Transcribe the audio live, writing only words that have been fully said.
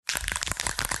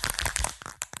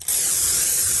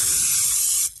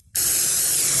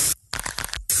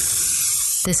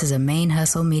This is a Main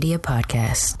Hustle Media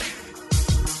podcast.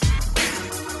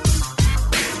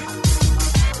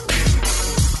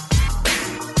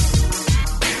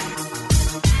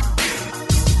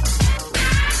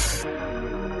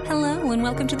 Hello and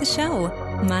welcome to the show.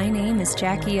 My name is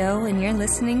Jackie O and you're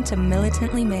listening to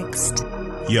Militantly Mixed.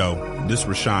 Yo, this is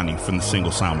Rashani from the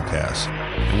Single Simulcast.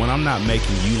 And when I'm not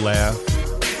making you laugh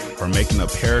or making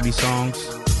up parody songs,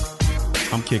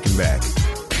 I'm kicking back,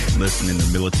 listening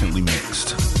to Militantly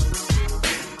Mixed.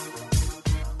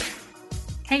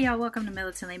 Hey y'all, welcome to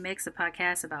Militantly Mixed, a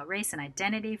podcast about race and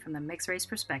identity from the mixed race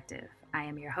perspective. I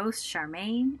am your host,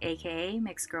 Charmaine, aka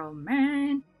Mixed Girl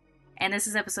Man. And this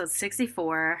is episode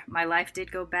 64. My life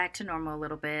did go back to normal a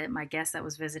little bit. My guest that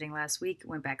was visiting last week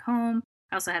went back home.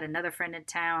 I also had another friend in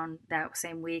town that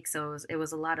same week, so it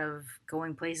was a lot of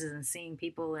going places and seeing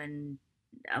people and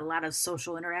a lot of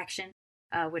social interaction,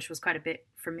 which was quite a bit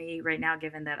for me right now,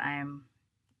 given that I am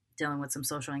dealing with some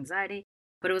social anxiety.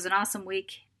 But it was an awesome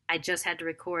week. I just had to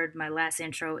record my last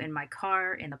intro in my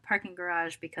car in the parking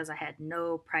garage because I had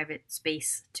no private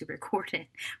space to record it,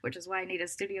 which is why I need a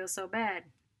studio so bad.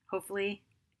 Hopefully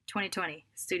 2020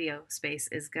 studio space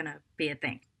is gonna be a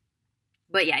thing.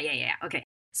 But yeah. Okay.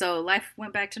 So life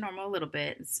went back to normal a little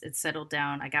bit. It's settled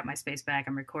down. I got my space back.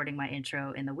 I'm recording my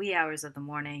intro in the wee hours of the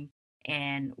morning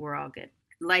and we're all good.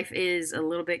 Life is a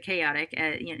little bit chaotic.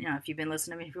 If you've been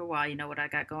listening to me for a while, you know what I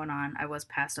got going on. I was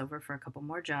passed over for a couple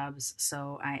more jobs.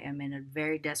 So I am in a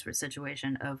very desperate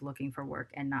situation of looking for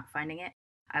work and not finding it.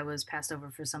 I was passed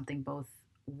over for something both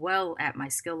well at my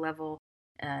skill level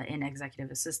in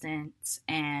executive assistance,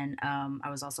 and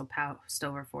I was also passed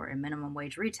over for a minimum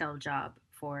wage retail job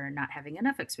for not having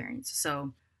enough experience.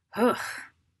 So,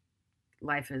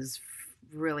 life is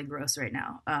really gross right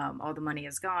now. All the money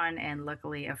is gone, and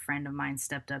luckily a friend of mine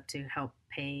stepped up to help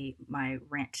pay my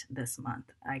rent this month.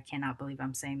 I cannot believe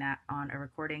I'm saying that on a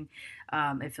recording.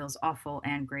 It feels awful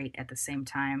and great at the same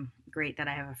time. Great that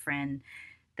I have a friend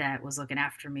that was looking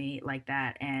after me like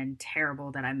that, and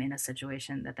terrible that I'm in a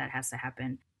situation that has to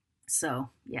happen. So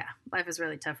yeah, life is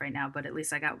really tough right now, but at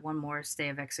least I got one more stay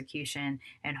of execution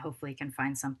and hopefully can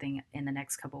find something in the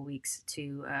next couple weeks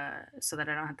to so that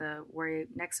I don't have to worry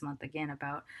next month again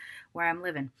about where I'm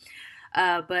living.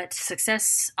 But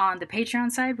success on the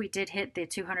Patreon side, we did hit the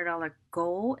 $200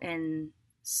 goal in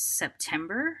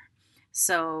September.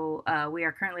 So we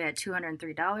are currently at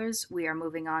 $203. We are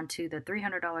moving on to the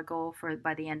 $300 goal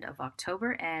by the end of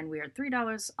October, and we are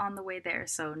 $3 on the way there.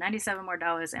 So $97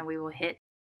 more, and we will hit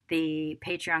the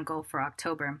Patreon goal for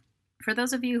October. For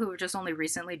those of you who have just only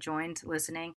recently joined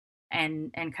listening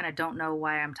and kind of don't know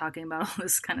why I'm talking about all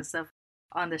this kind of stuff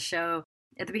on the show,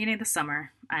 at the beginning of the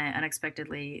summer, I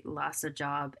unexpectedly lost a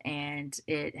job, and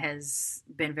it has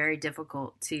been very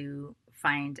difficult to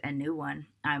find a new one.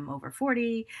 I'm over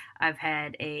 40. I've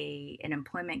had an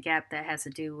employment gap that has to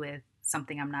do with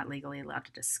something I'm not legally allowed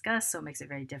to discuss, so it makes it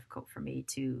very difficult for me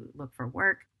to look for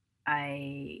work.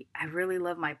 I really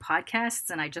love my podcasts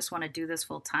and I just want to do this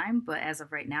full time, but as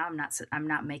of right now, I'm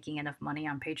not making enough money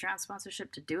on Patreon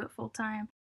sponsorship to do it full time.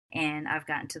 And I've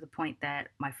gotten to the point that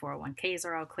my 401ks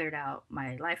are all cleared out,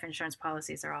 my life insurance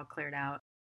policies are all cleared out,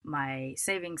 my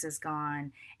savings is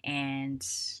gone, and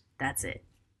that's it.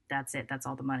 That's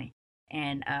all the money.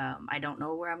 And I don't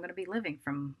know where I'm going to be living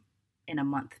from in a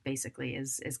month, basically,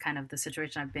 is kind of the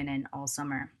situation I've been in all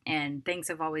summer. And things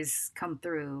have always come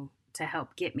through to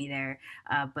help get me there,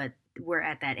 but we're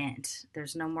at that end.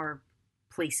 There's no more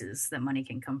places that money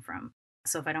can come from.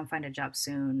 So if I don't find a job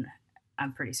soon,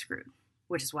 I'm pretty screwed,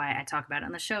 which is why I talk about it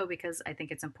on the show, because I think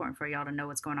it's important for y'all to know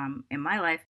what's going on in my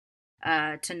life,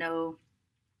 to know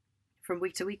from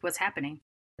week to week what's happening.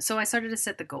 So I started to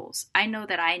set the goals. I know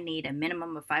that I need a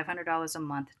minimum of $500 a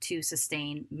month to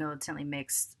sustain Militantly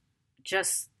Mixed,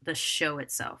 just the show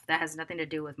itself. That has nothing to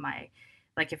do with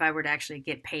if I were to actually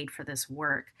get paid for this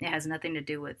work. It has nothing to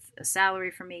do with a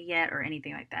salary for me yet or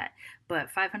anything like that. But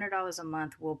 $500 a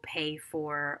month will pay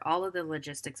for all of the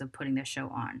logistics of putting the show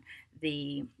on.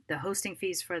 The hosting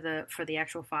fees for the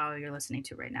actual file you're listening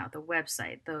to right now, the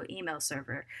website, the email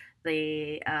server,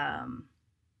 the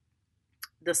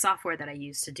software that I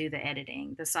use to do the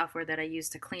editing, the software that I use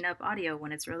to clean up audio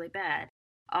when it's really bad.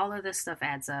 All of this stuff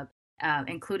adds up,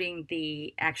 including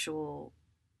the actual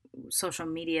social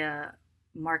media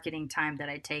marketing time that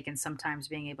I take, and sometimes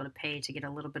being able to pay to get a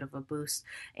little bit of a boost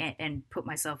and put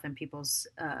myself in people's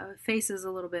faces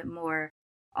a little bit more,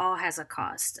 all has a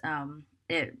cost.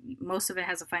 Most of it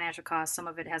has a financial cost. Some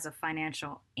of it has a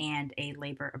financial and a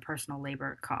personal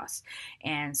labor cost.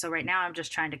 And so right now I'm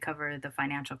just trying to cover the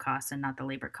financial costs and not the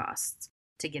labor costs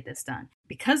to get this done.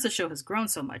 Because the show has grown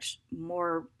so much,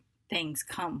 more things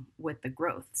come with the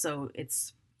growth. So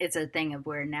it's a thing of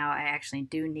where now I actually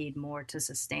do need more to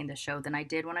sustain the show than I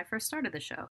did when I first started the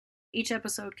show. Each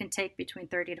episode can take between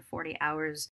 30 to 40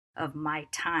 hours of my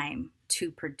time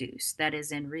to produce. That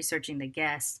is in researching the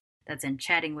guests, that's in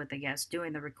chatting with the guests,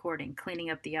 doing the recording, cleaning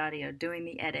up the audio, doing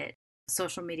the edit,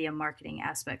 social media marketing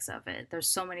aspects of it. There's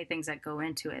so many things that go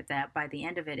into it that by the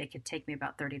end of it, it could take me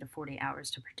about 30 to 40 hours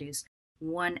to produce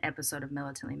one episode of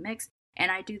Militantly Mixed.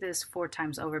 And I do this 4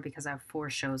 times over because I have 4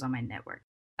 shows on my network.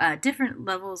 Different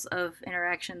levels of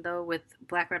interaction, though. With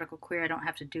Black Radical Queer, I don't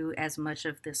have to do as much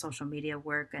of the social media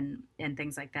work and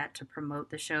things like that to promote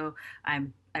the show. I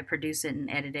produce it and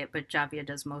edit it, but Javia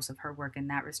does most of her work in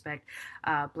that respect.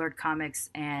 Blurred Comics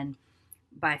and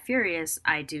By Furious,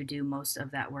 I do most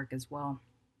of that work as well.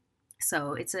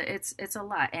 So it's a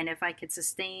lot. And if I could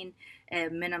sustain a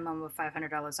minimum of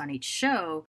 $500 on each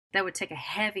show, that would take a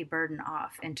heavy burden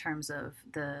off in terms of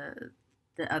the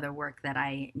other work that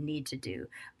I need to do.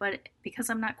 But because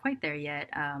I'm not quite there yet,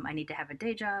 I need to have a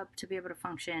day job to be able to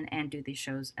function and do these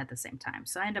shows at the same time.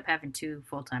 So I end up having 2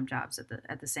 full-time jobs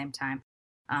at the same time.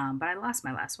 But I lost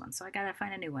my last one, so I gotta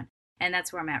find a new one. And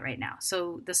that's where I'm at right now.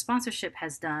 So the sponsorship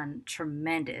has done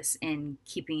tremendous in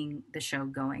keeping the show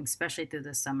going, especially through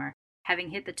the summer. Having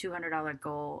hit the $200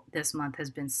 goal this month has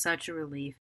been such a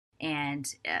relief.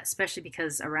 And especially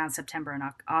because around September and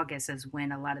August is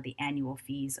when a lot of the annual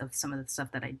fees of some of the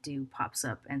stuff that I do pops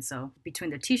up. And so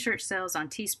between the t-shirt sales on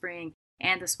Teespring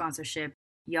and the sponsorship,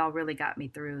 y'all really got me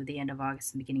through the end of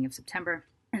August and beginning of September.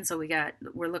 And so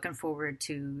we're looking forward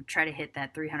to try to hit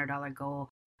that $300 goal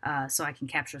so I can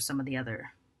capture some of the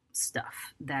other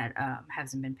stuff that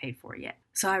hasn't been paid for yet.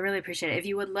 So I really appreciate it. If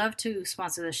you would love to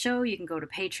sponsor the show, you can go to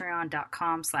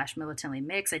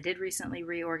patreon.com/militantlymix. I did recently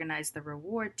reorganize the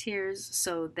reward tiers,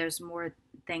 so there's more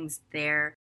things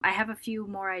there. I have a few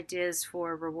more ideas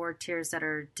for reward tiers that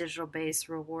are digital-based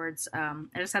rewards. I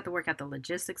just have to work out the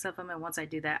logistics of them, and once I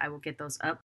do that, I will get those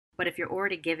up. But if you're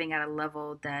already giving at a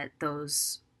level that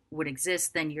those would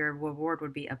exist, then your reward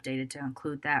would be updated to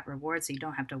include that reward, so you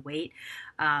don't have to wait.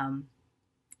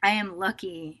 I am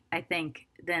lucky, I think,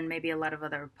 than maybe a lot of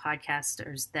other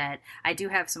podcasters that I do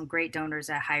have some great donors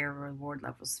at higher reward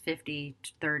levels, $50,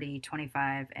 $30,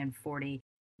 $25, and $40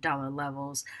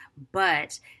 levels.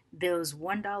 But those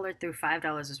 $1 through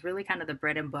 $5 is really kind of the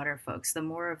bread and butter, folks. The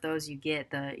more of those you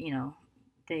get, the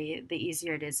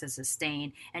easier it is to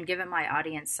sustain. And given my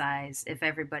audience size, if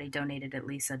everybody donated at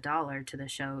least $1 to the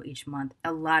show each month,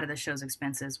 a lot of the show's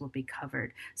expenses will be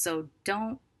covered. So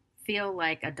don't feel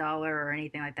like $1 or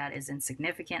anything like that is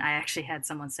insignificant. I actually had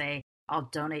someone say, I'll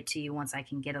donate to you once I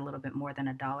can get a little bit more than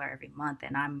 $1 every month.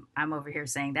 And I'm over here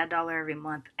saying that $1 every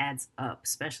month adds up,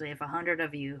 especially if 100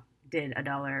 of you did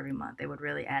 $1 every month, it would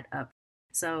really add up.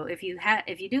 So if you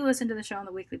do listen to the show on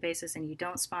a weekly basis and you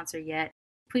don't sponsor yet,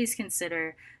 please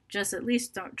consider just at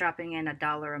least dropping in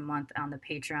 $1 a month on the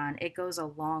Patreon. It goes a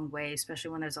long way, especially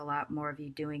when there's a lot more of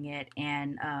you doing it.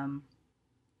 And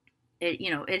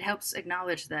it helps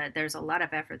acknowledge that there's a lot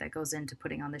of effort that goes into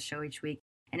putting on the show each week.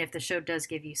 And if the show does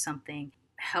give you something,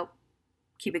 help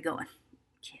keep it going.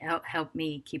 Help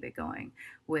me keep it going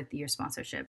with your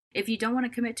sponsorship. If you don't want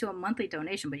to commit to a monthly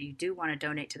donation, but you do want to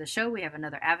donate to the show, we have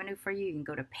another avenue for you. You can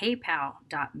go to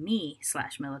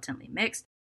paypal.me/militantlymixed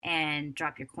and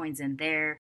drop your coins in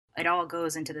there. It all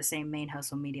goes into the same Main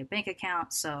Hustle Media bank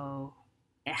account. So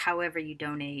however you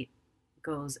donate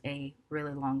goes a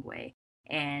really long way.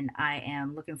 And I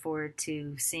am looking forward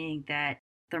to seeing that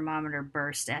thermometer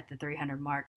burst at the 300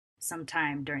 mark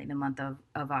sometime during the month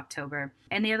of October.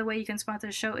 And the other way you can sponsor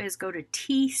the show is go to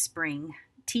Teespring,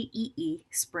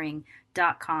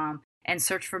 Spring.com, and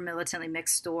search for Militantly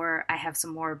Mixed Store. I have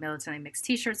some more Militantly Mixed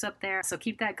t-shirts up there, so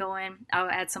keep that going. I'll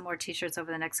add some more t-shirts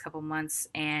over the next couple months.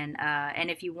 And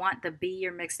if you want the Be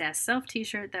Your Mixed Ass Self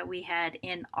t-shirt that we had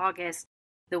in August,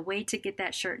 the way to get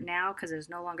that shirt now, because it's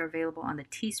no longer available on the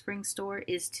Teespring store,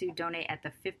 is to donate at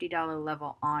the $50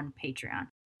 level on Patreon.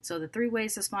 So the 3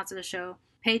 ways to sponsor the show: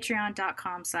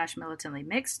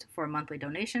 patreon.com/militantlymixed for a monthly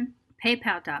donation,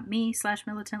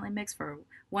 paypal.me/militantlymixed for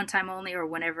one time only or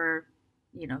whenever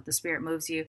the spirit moves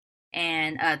you,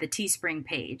 and the Teespring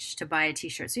page to buy a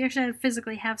t-shirt. So you actually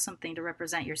physically have something to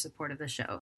represent your support of the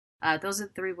show. Those are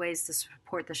the 3 ways to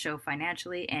support the show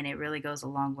financially, and it really goes a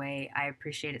long way. I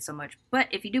appreciate it so much. But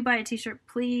if you do buy a t-shirt,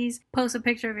 please post a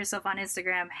picture of yourself on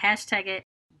Instagram, hashtag it,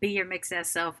 Be Your Mixed Ass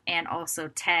Self, and also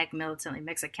tag Militantly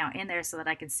Mixed account in there so that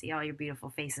I can see all your beautiful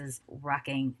faces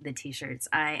rocking the t-shirts.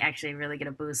 I actually really get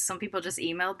a boost. Some people just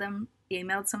emailed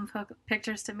some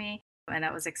pictures to me, and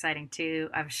that was exciting too.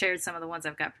 I've shared some of the ones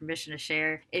I've got permission to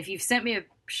share. If you've sent me a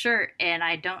shirt and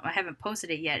I haven't posted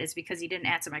it yet, it's because you didn't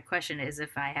answer my question is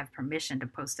if I have permission to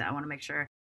post it. I want to make sure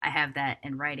I have that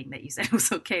in writing that you said it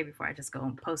was okay before I just go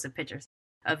and post pictures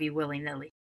of you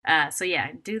willy-nilly. So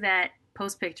yeah, do that.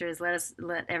 Post pictures.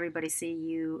 Let everybody see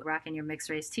you rocking your mixed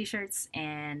race t-shirts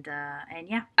and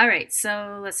yeah. All right.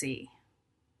 So let's see.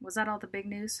 Was that all the big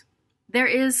news? There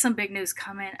is some big news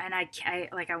coming, and I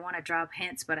want to drop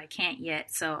hints, but I can't yet.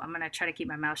 So I'm gonna try to keep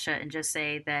my mouth shut and just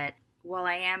say that while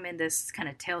I am in this kind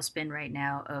of tailspin right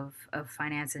now of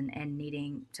finance and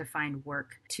needing to find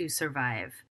work to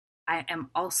survive, I am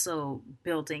also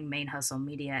building Main Hustle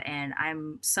Media, and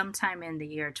I'm sometime in the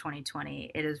year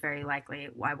 2020, it is very likely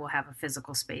I will have a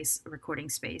physical space, a recording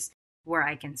space, where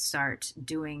I can start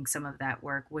doing some of that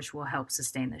work, which will help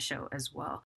sustain the show as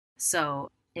well. So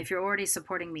if you're already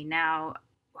supporting me now,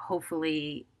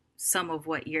 hopefully some of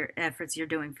what your efforts you're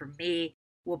doing for me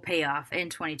will pay off in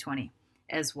 2020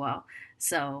 as well.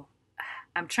 So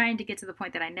I'm trying to get to the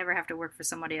point that I never have to work for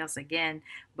somebody else again,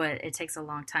 but it takes a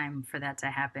long time for that to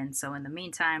happen. So in the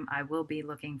meantime, I will be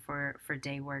looking for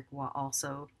day work while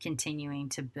also continuing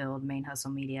to build Main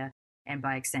Hustle Media and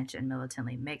by extension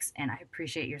Militantly Mixed. And I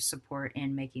appreciate your support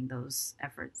in making those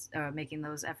efforts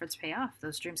pay off,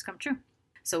 those dreams come true.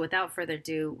 So without further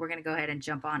ado, we're going to go ahead and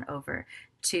jump on over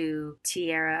to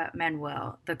Tierra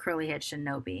Manuel, the curly head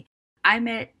shinobi. I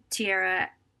met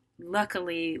Tierra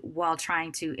luckily while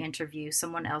trying to interview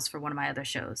someone else for one of my other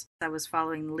shows. I was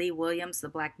following Lee Williams, the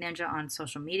Black Ninja, on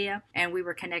social media, and we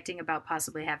were connecting about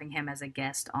possibly having him as a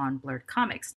guest on Blurred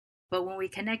Comics. But when we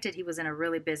connected, he was in a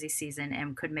really busy season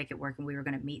and couldn't make it work, and we were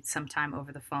going to meet sometime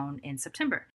over the phone in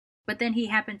September. But then he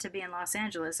happened to be in Los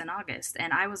Angeles in August,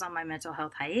 and I was on my mental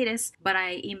health hiatus, but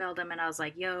I emailed him and I was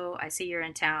like, yo, I see you're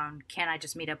in town. Can I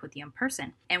just meet up with you in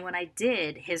person? And when I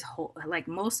did,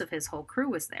 most of his whole crew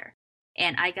was there.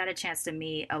 And I got a chance to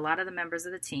meet a lot of the members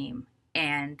of the team,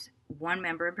 and one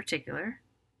member in particular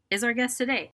is our guest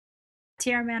today.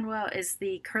 Tierra Manuel is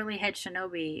the curly head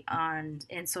shinobi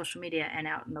in social media and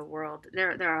out in the world.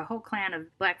 There are a whole clan of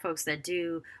Black folks that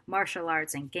do martial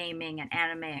arts and gaming and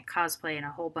anime and cosplay and a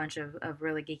whole bunch of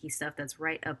really geeky stuff that's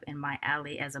right up in my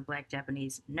alley as a Black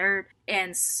Japanese nerd.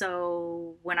 And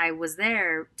so when I was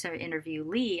there to interview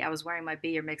Lee, I was wearing my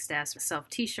Be Your Mixed Ass Self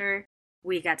t-shirt.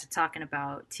 We got to talking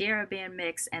about Tierra being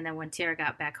mixed, and then when Tierra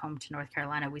got back home to North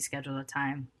Carolina, we scheduled a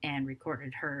time and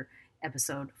recorded her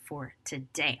episode for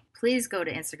today. Please go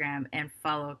to Instagram and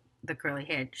follow the curly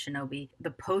head shinobi. The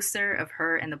poster of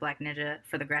her and the Black Ninja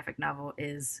for the graphic novel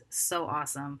is so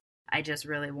awesome. I just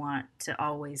really want to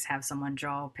always have someone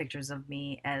draw pictures of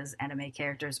me as anime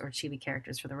characters or chibi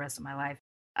characters for the rest of my life.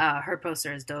 Her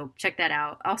poster is dope. Check that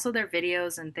out. Also, their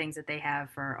videos and things that they have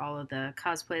for all of the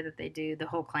cosplay that they do, the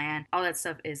whole clan, all that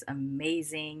stuff is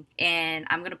amazing. And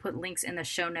I'm going to put links in the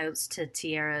show notes to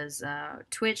Tierra's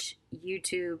Twitch,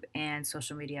 YouTube, and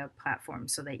social media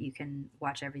platforms so that you can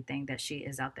watch everything that she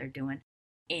is out there doing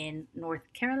in North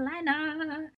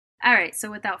Carolina. All right,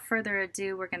 so without further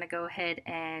ado, we're going to go ahead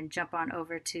and jump on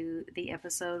over to the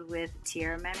episode with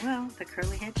Tierra Manuel, the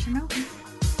curly head shinobi.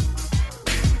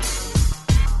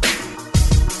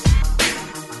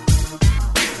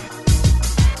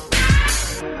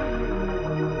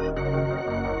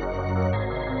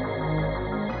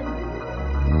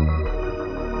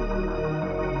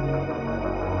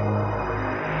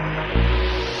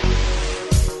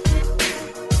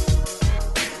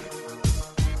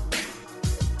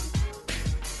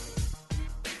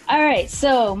 All right,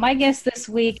 so my guest this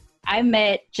week, I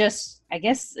met I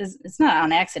guess it's not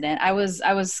on accident. I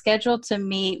was scheduled to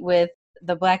meet with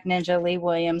the Black Ninja Lee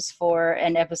Williams for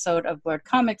an episode of Blurred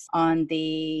Comics on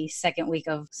the second week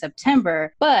of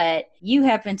September, but you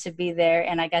happened to be there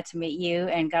and I got to meet you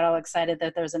and got all excited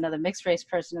that there was another mixed race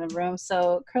person in the room.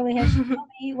 So Curly Head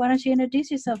Shinobi, why don't you introduce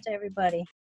yourself to everybody?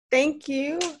 Thank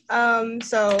you.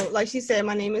 So like she said,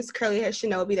 my name is Curly Head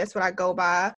Shinobi. That's what I go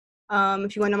by.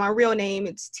 If you want to know my real name,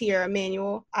 it's Tierra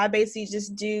Manuel. I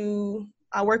basically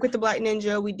I work with the Black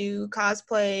Ninja. We do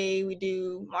cosplay, we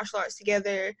do martial arts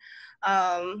together.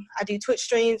 I do Twitch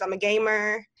streams. I'm a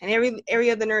gamer, and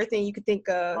every other nerd thing you could think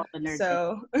of.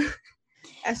 So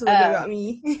that's a little bit about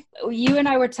me. You and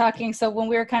I were talking. So when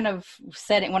we were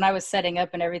when I was setting up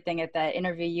and everything at that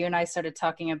interview, you and I started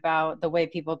talking about the way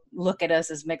people look at us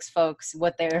as mixed folks,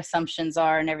 what their assumptions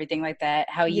are and everything like that,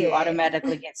 how you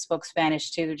automatically get spoke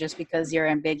Spanish too, just because you're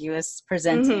ambiguous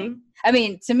presenting. Mm-hmm. I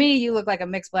mean, to me, you look like a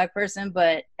mixed Black person,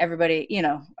 but everybody,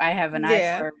 I have an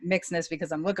eye for mixedness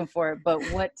because I'm looking for it. But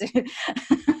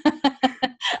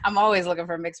I'm always looking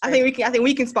for a mixed person. I think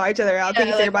we can spot each other out. I think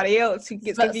it's everybody else who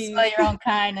gets confused. Smell your own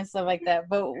kind and stuff like that.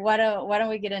 But why don't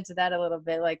we get into that a little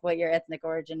bit, like what your ethnic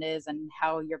origin is and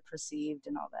how you're perceived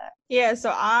and all that? Yeah,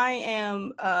 so I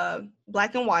am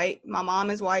black and white. My mom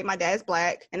is white, my dad's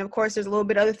black, and of course there's a little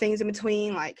bit other things in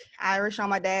between, like Irish on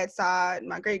my dad's side.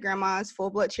 My great grandma's full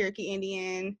blood Cherokee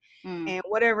Indian, and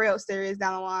whatever else there is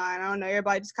down the line. I don't know.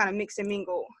 Everybody just kind of mix and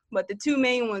mingle. But the two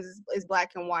main ones is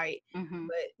black and white. Mm-hmm.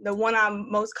 But the one I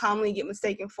most commonly get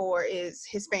mistaken for is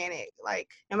Hispanic. Like,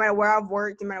 no matter where I've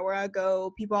worked, no matter where I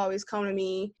go, people always come to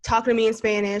me, talking to me in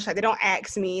Spanish. Like, they don't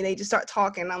ask me. They just start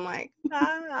talking. I'm like,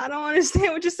 I don't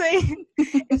understand what you're saying.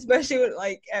 Especially with,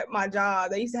 like, at my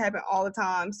job. That used to happen all the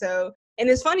time. So, and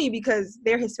it's funny because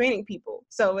they're Hispanic people.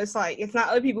 So it's like, it's not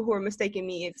other people who are mistaking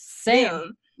me. It's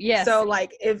them. Yes. So,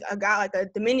 like, if a guy, like a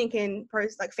Dominican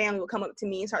person, like family would come up to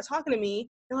me and start talking to me,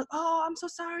 they're like, oh, I'm so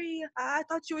sorry. I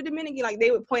thought you were Dominican. Like, they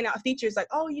would point out features like,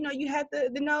 oh, you know, you had the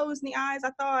nose and the eyes,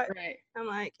 I thought. Right. I'm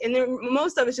like, and then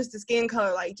most of it's just the skin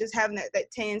color, like just having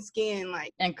that tan skin,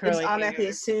 like, and curly just automatically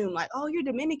assume, like, oh, you're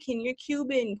Dominican, you're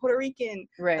Cuban, Puerto Rican.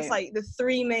 Right. That's like the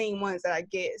three main ones that I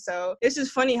get. So it's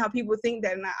just funny how people think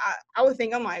that. And I would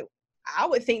think, I'm like, I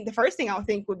would think the first thing I would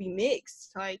think would be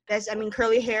mixed. Like, that's, I mean,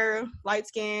 curly hair, light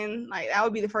skin, like that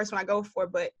would be the first one I go for.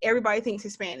 But everybody thinks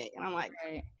Hispanic, and I'm like,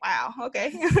 wow, okay.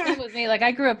 Same with me. Like,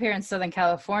 I grew up here in Southern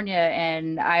California,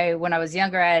 and when I was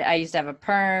younger, I used to have a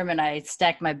perm, and I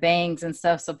stacked my bangs and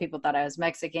stuff, so people thought I was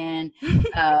Mexican.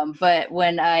 But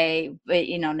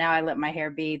you know, now I let my hair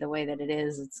be the way that it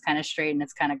is. It's kind of straight and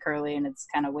it's kind of curly and it's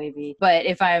kind of wavy. But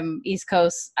if I'm East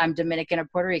Coast, I'm Dominican or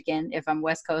Puerto Rican. If I'm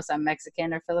West Coast, I'm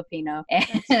Mexican or Filipino.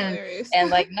 And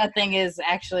like nothing is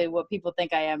actually what people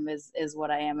think I am is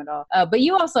what I am at all. But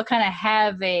you also kind of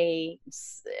have you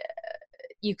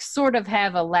sort of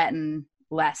have a Latin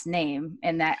last name,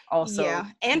 and that also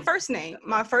and first name.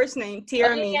 My first name,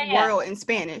 Tierra, means world in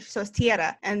Spanish, so it's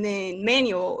Tierra, and then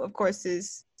Manuel, of course,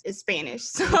 is Spanish.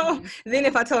 So then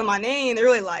if I tell them my name, they're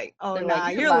really like, oh, they're nah,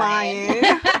 like, you're lying.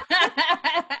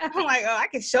 I'm like, oh, I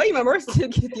can show you my birth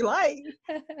certificate if you like.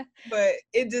 But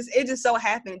it just so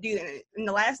happened to do that. And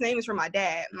the last name is from my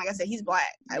dad. And like I said, he's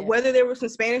black. Whether there was some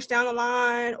Spanish down the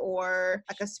line or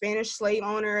like a Spanish slave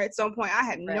owner at some point, I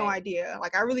have no idea.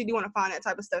 Like, I really do want to find that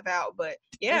type of stuff out. But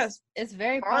yes, it's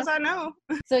very as far as I know.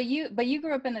 So you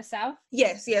grew up in the South?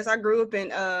 Yes. I grew up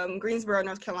in Greensboro,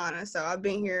 North Carolina. So I've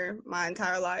been here my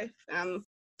entire life. And I'm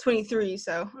 23,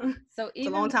 so it's a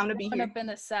long time to be here. Up in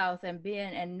the South and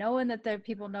knowing that there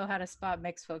people know how to spot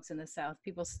mixed folks in the South,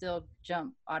 people still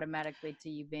jump automatically to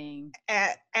you being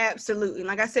absolutely.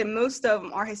 Like I said, most of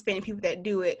them are Hispanic people that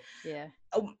do it. Yeah.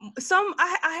 Some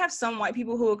I have some white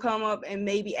people who will come up and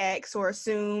maybe ask or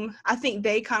assume. I think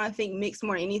they kind of think mixed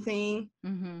more than anything,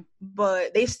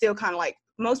 but they still kind of like,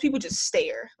 most people just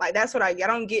stare. Like, that's what I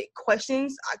don't get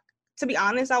questions. To be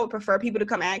honest, I would prefer people to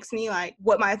come ask me, like,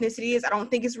 what my ethnicity is. I don't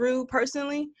think it's rude,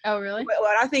 personally. Oh, really? But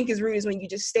what I think is rude is when you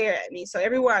just stare at me. So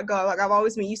everywhere I go, like, I've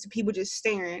always been used to people just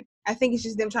staring. I think it's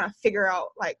just them trying to figure out,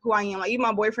 like, who I am. Like, even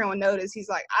my boyfriend would notice. He's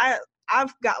like,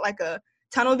 I've got, like, a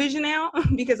tunnel vision now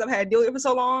because I've had to deal with it for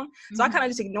so long. So I kind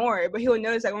of just ignore it. But he'll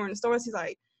notice, like, when we're in the stores, he's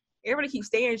like, everybody keeps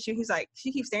staring at you. He's like,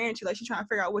 she keeps staring at you like she's trying to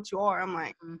figure out what you are. I'm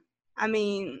like, I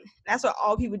mean, that's what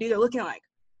all people do. They're looking like,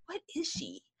 what is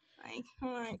she? Like,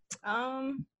 I'm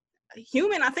like,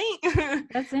 human, I think.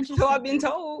 That's interesting. So I've been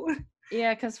told.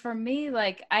 Yeah, because for me,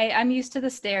 like, I'm used to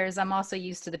the stares. I'm also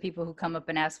used to the people who come up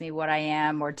and ask me what I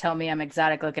am or tell me I'm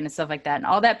exotic looking and stuff like that. And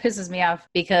all that pisses me off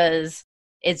because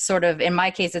it's sort of, in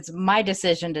my case, it's my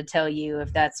decision to tell you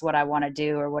if that's what I want to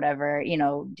do or whatever. You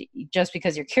know, just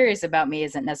because you're curious about me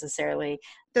isn't necessarily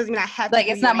doesn't mean I have to. Like,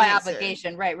 it's not my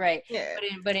obligation. Right. Yeah.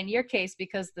 But in your case,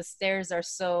 because the stares are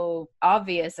so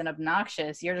obvious and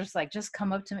obnoxious, you're just like, just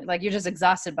come up to me. Like, you're just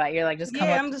exhausted by it. You're like, just come up.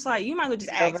 Yeah, I'm just like, you might as well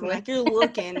just ask me. Like, you're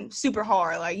looking super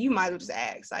hard. Like, you might as well just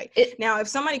ask. Like, now if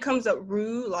somebody comes up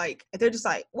rude, like, if they're just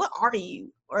like, what are you?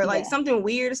 Or like something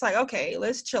weird, it's like, okay,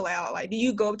 let's chill out. Like, do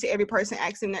you go up to every person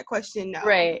asking that question? No.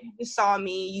 Right. You saw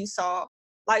me, you saw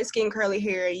light skin, curly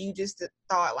hair, you just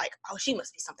thought like, oh, she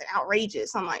must be something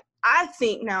outrageous. I'm like, I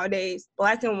think nowadays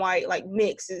black and white like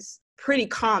mix is pretty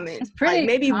common. It's pretty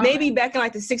like common. Maybe back in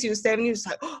like the 60s or 70s, it's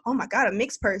like, oh my God, a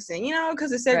mixed person, you know,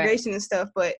 because of segregation and stuff.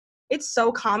 But it's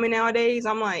so common nowadays.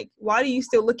 I'm like, why do you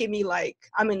still look at me like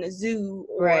I'm in a zoo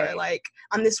or like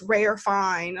I'm this rare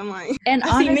find? I'm like, and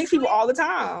I see mixed people all the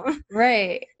time.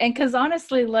 Right. And because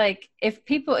honestly, like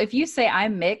if you say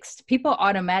I'm mixed, people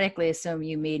automatically assume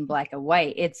you mean black and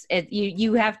white.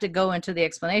 You have to go into the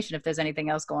explanation if there's anything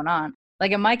else going on.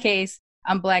 Like in my case,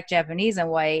 I'm Black, Japanese, and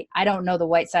white. I don't know the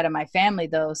white side of my family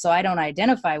though, so I don't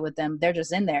identify with them. They're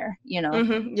just in there,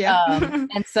 Yeah.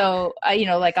 And so,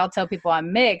 like I'll tell people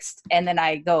I'm mixed, and then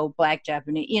I go Black,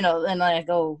 Japanese, and then I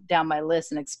go down my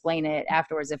list and explain it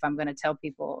afterwards if I'm going to tell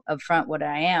people up front what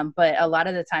I am. But a lot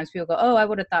of the times people go, oh, I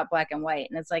would have thought black and white.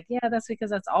 And it's like, yeah, that's because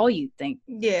that's all you think.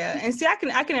 Yeah. And see, I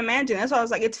can imagine. That's why I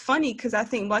was like, it's funny because I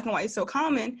think black and white is so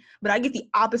common, but I get the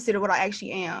opposite of what I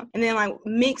actually am. And then like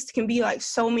mixed can be like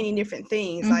so many different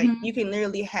things. Like you can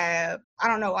literally have, I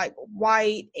don't know, like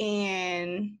white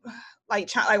and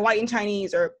like white and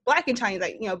Chinese, or black and Chinese,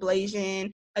 like,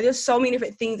 Blasian. Like, there's so many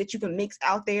different things that you can mix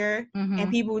out there.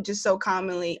 And people just so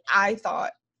commonly, I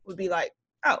thought, would be like,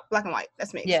 oh, black and white,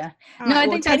 that's mixed. Yeah. I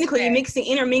think technically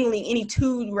intermingling any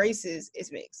two races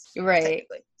is mixed. Right.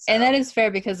 So. And that is fair,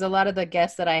 because a lot of the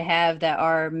guests that I have that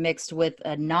are mixed with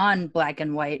a non-black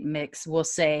and white mix will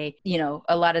say,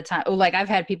 a lot of time, like I've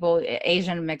had people,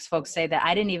 Asian mixed folks, say that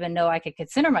I didn't even know I could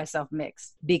consider myself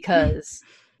mixed because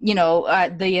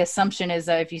the assumption is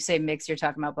that if you say mixed, you're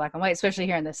talking about black and white, especially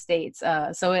here in the States.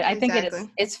 I think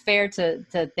it's fair to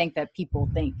think that people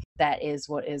think that is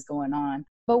what is going on.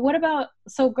 But what about,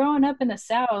 so growing up in the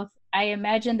South, I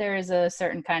imagine there is a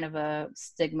certain kind of a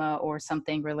stigma or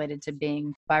something related to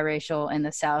being biracial in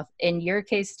the South. In your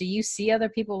case, do you see other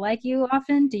people like you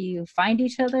often? Do you find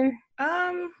each other?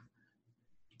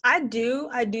 I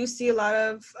do see a lot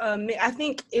of, I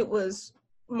think it was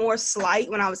more slight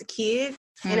when I was a kid,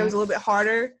 and it was a little bit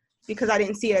harder because I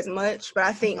didn't see it as much. But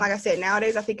I think, like I said,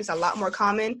 nowadays, I think it's a lot more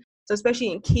common. So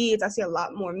especially in kids, I see a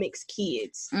lot more mixed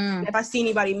kids. And if I see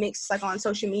anybody mixed, like on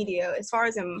social media, as far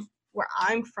as where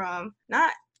I'm from,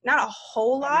 not a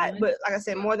whole lot, but like I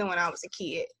said, more than when I was a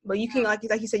kid. But you can, like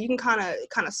you said, you can kind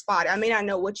of spot it. I may not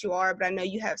know what you are, but I know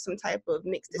you have some type of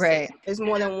mixed descent. Right. There's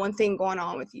more than one thing going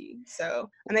on with you, so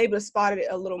I'm able to spot it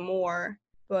a little more.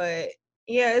 But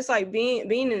yeah, it's like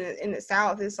being in the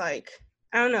South. It's like,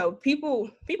 I don't know, people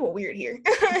are weird here.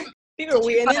 People are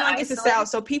weird. And then, like, it's the South,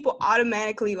 so people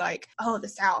automatically, like, oh, the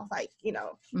South, like,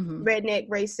 redneck,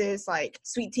 racist, like,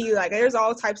 sweet tea. Like, there's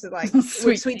all types of, like,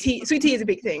 sweet tea. Sweet tea is a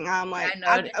big thing. I'm like,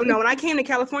 when I came to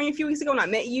California a few weeks ago and I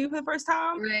met you for the first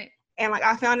time, right, and, like,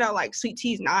 I found out, like, sweet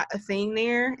tea is not a thing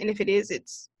there. And if it is,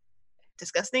 it's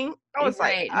disgusting. I was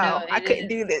like, I couldn't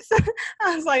do this.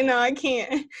 I was like, no, I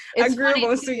can't. I grew up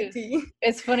on sweet tea.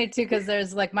 It's funny too, because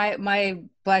there's like my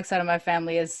black side of my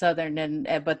family is Southern,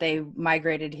 but they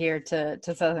migrated here to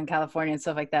Southern California and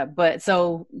stuff like that. But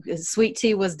so sweet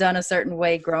tea was done a certain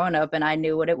way growing up, and I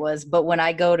knew what it was. But when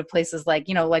I go to places like,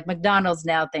 like McDonald's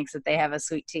now thinks that they have a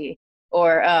sweet tea,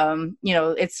 or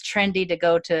it's trendy to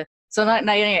go to. So not in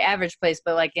your average place,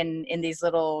 but like in these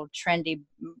little trendy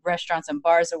restaurants and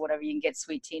bars or whatever, you can get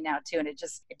sweet tea now too. And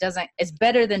it's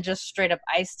better than just straight up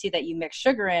iced tea that you mix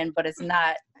sugar in, but it's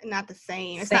not the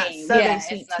same. It's not Southern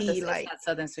sweet tea. It's not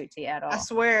Southern sweet tea at all. I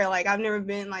swear, like, I've never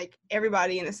been, like,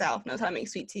 everybody in the South knows how to make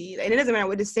sweet tea. And it doesn't matter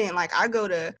what descent. Like, I go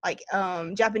to, like,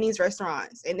 Japanese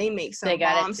restaurants, and they make some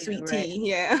bomb sweet tea.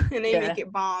 Yeah. And they make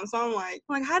it bomb. So I'm like,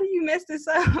 how do you mess this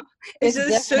up? It's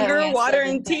just sugar, water,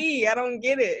 and tea. I don't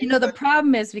get it. The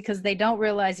problem is because they don't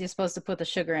realize you're supposed to put the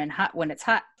sugar in hot when it's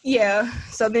hot. Yeah.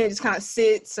 So then it just kind of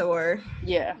sits, or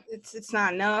it's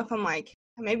not enough. I'm like,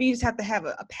 maybe you just have to have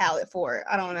a palate for it.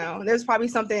 I don't know. There's probably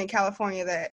something in California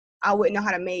that I wouldn't know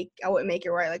how to make. I wouldn't make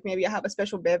it right. Like, maybe I have a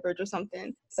special beverage or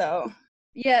something. So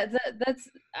yeah, that's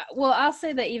well, I'll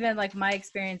say that even like my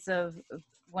experience of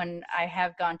when I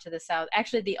have gone to the South,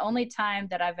 actually the only time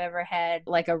that I've ever had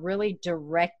like a really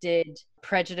directed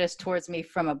prejudice towards me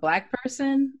from a black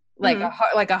person, like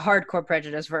a hardcore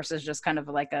prejudice versus just kind of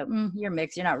like you're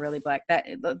mixed, you're not really black,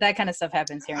 that kind of stuff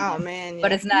happens here. Oh man, yeah.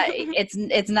 But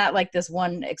it's not like this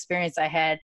one experience I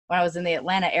had when I was in the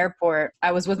Atlanta airport.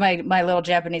 I was with my little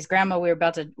Japanese grandma. We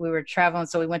were traveling,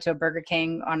 so we went to a Burger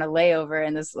King on a layover,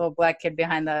 and this little black kid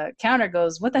behind the counter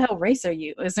goes, "What the hell race are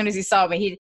you?" As soon as he saw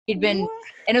me, he'd been,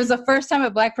 and it was the first time a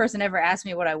black person ever asked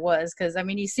me what I was, because I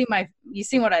mean, you see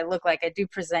what I look like. I do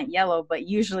present yellow, but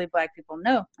usually black people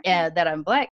know that I'm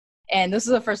black. And this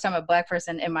is the first time a black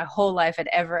person in my whole life had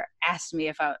ever asked me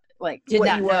if I did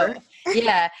not know.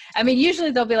 Yeah. I mean,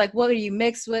 usually they'll be like, what are you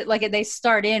mixed with? Like, they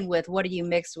start in with, what are you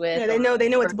mixed with? Yeah, they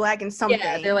know it's black and something.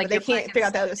 Yeah, they're like, but they can't figure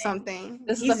out that other something.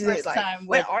 This is the first time.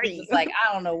 What are you? Like,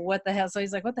 I don't know what the hell. So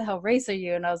he's like, what the hell race are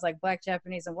you? And I was like, black,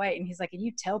 Japanese, and white. And he's like, and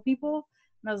you tell people?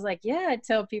 And I was like, yeah, I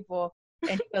tell people.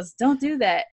 And he goes, don't do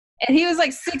that. And he was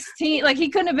like 16. Like, he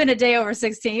couldn't have been a day over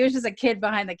 16. He was just a kid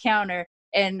behind the counter.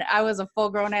 And I was a full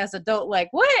grown ass adult, like,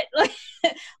 what?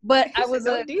 But I was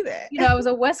don't do that. I was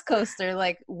a West Coaster.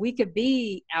 Like, we could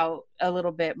be out a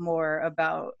little bit more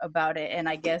about it. And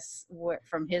I guess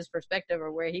from his perspective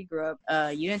or where he grew up,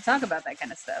 you didn't talk about that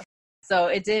kind of stuff. So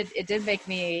it did make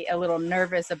me a little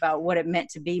nervous about what it meant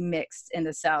to be mixed in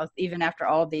the South, even after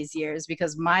all these years,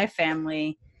 because my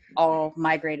family all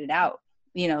migrated out.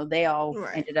 They all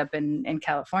ended up in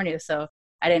California. So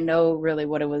I didn't know really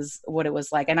what it was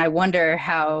like. And I wonder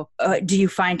how do you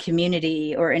find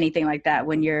community or anything like that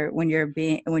when you're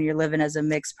living as a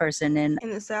mixed person in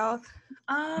the South?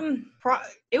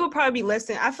 It would probably be less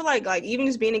than, I feel like even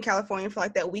just being in California for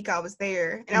like that week I was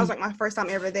there, and that was like my first time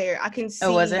ever there. I can see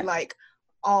like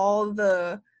all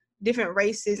the different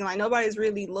races, and like nobody's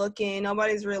really looking,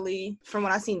 nobody's really, from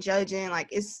what I've seen judging,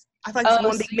 like I feel like it's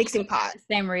one big mixing pot.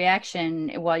 Same reaction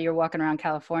while you're walking around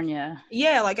California.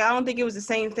 Yeah, like I don't think it was the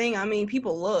same thing. I mean,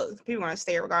 people are gonna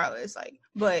stay regardless, like,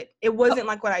 but it wasn't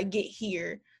like what I get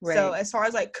here. Right. So as far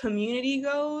as like community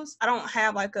goes, I don't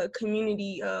have like a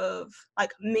community of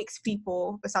like mixed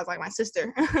people besides like my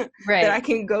sister that I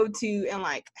can go to and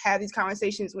like have these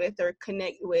conversations with or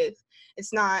connect with.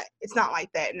 It's not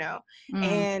like that, no.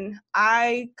 And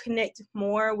I connect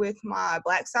more with my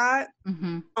Black side.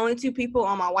 Only two people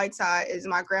on my white side is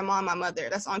my grandma and my mother.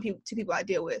 That's the only two people I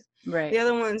deal with. Right. The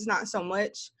other one's not so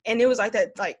much. And it was like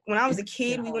that, like when I was a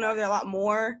kid, we went over there a lot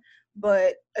more.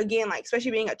 But again, like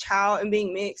especially being a child and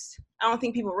being mixed, I don't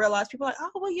think people realize. People are like,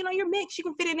 oh, well, you're mixed, you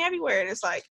can fit in everywhere. And it's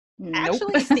like,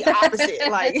 actually, it's the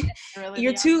opposite. Like really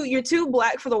you're too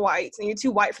Black for the whites and you're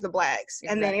too white for the Blacks. Exactly.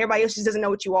 And then everybody else just doesn't know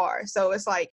what you are. So it's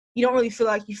like, you don't really feel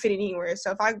like you fit in anywhere.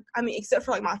 So if I mean, except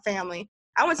for like my family,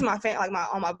 I went to my family,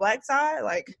 like on my Black side,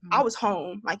 like I was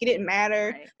home. Like it didn't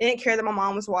matter. Right. They didn't care that my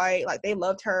mom was white. Like they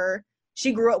loved her.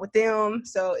 She grew up with them.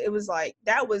 So it was like,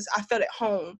 I felt at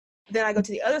home. Then I go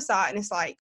to the other side and it's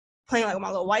like playing like with my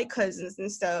little white cousins and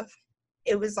stuff.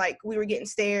 It was like we were getting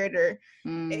stared, or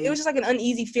it was just like an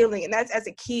uneasy feeling. And that's as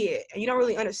a kid. And you don't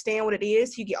really understand what it is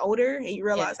till you get older and you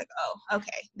realize like, oh,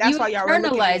 okay. That's why y'all really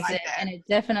looking at me like that. And it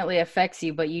definitely affects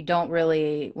you, but you don't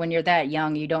really, when you're that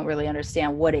young, you don't really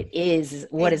understand what it is.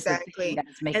 What exactly. is the thing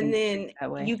that's making and then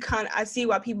that way. You I see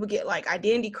why people get like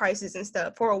identity crisis and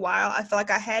stuff. For a while, I feel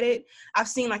like I had it. I've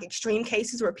seen like extreme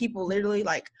cases where people literally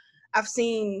like, I've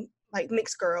seen like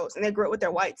mixed girls and they grew up with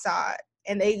their white side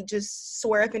and they just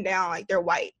swear up and down like they're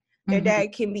white. Their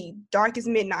dad can be dark as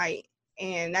midnight,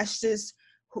 and that's just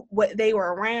what they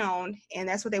were around, and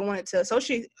that's what they wanted to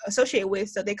associate with.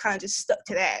 So they kind of just stuck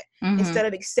to that instead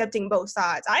of accepting both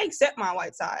sides. I accept my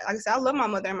white side. Like I said, I love my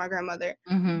mother and my grandmother,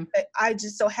 but I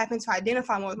just so happen to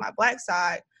identify more with my Black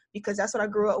side because that's what I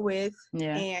grew up with.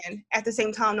 Yeah. And at the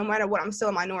same time, no matter what, I'm still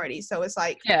a minority. So it's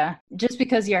like, yeah, just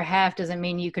because you're half doesn't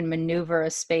mean you can maneuver a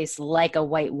space like a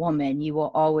white woman. You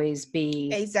will always be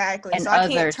exactly. So I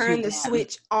can't turn the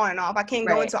switch on and off. I can't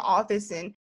go into office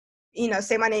and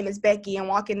say my name is Becky and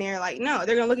walk in there like, no,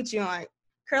 they're gonna look at you like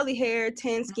curly hair,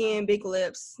 tan skin, big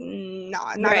lips. No,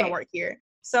 not gonna work here.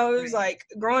 So it was like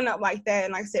growing up like that,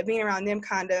 and like I said, being around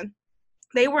them,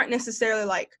 they weren't necessarily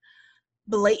like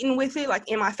blatant with it, like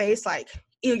in my face, like,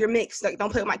 ew, you're mixed, like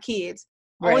don't play with my kids.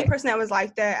 Only person that was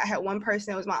like that, I had one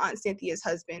person that was my Aunt Cynthia's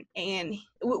husband, and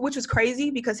which was crazy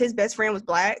because his best friend was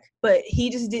Black, but he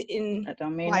just didn't that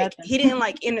don't mean like nothing. he didn't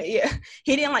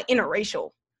like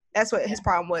interracial. That's what his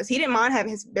problem was. He didn't mind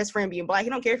having his best friend being Black. He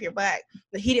don't care if you're Black,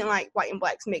 but he didn't like white and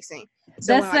Blacks mixing.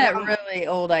 So that's that really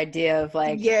old idea of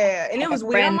like, yeah, and it was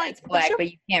weird. I'm like, Black,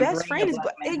 but you can't best friend is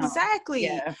Black. Exactly.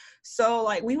 Yeah. So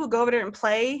like we would go over there and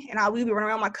play, and we would run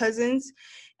around with my cousins,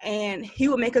 and he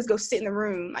would make us go sit in the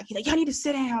room. Like he's like, y'all need to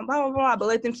sit down, blah blah blah, but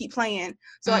let them keep playing.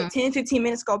 So like 10-15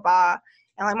 minutes go by,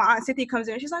 and like my Aunt Cynthia comes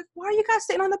in, and she's like, why are you guys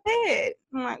sitting on the bed?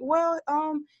 I'm like, well,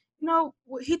 no,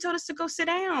 he told us to go sit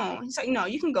down. He's like, no,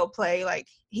 you can go play. Like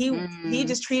he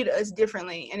just treated us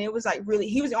differently, and it was like really,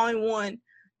 he was the only one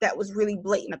that was really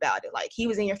blatant about it. Like he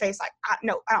was in your face, like, I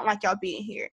don't like y'all being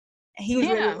here. And he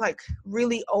was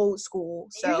really old school.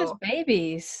 So you're just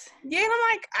babies. Yeah, and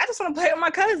I'm like, I just want to play with my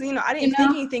cousin. I didn't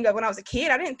think anything of when I was a kid.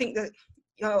 I didn't think that,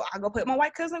 I go play with my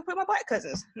white cousin, I play with my Black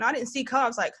cousins. No, I didn't see color. I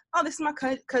was like, oh, this is my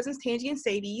cousins Tangi and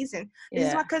Sadie's, and this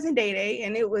is my cousin Day Day.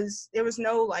 And there was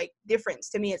no like difference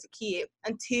to me as a kid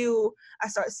until I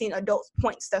started seeing adults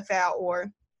point stuff out, or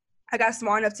I got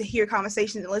smart enough to hear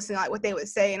conversations and listen to like what they would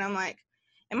say. And I'm like,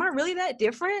 am I really that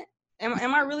different?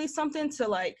 Am I really something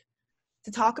to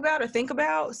talk about or think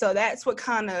about? So that's what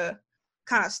kind of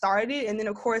started. And then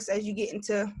of course, as you get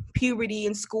into puberty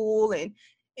and school, and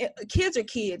kids are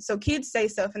kids, so kids say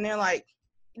stuff and they're like,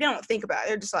 they don't think about it.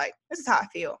 They're just like, this is how I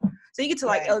feel. So you get to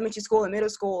like elementary school and middle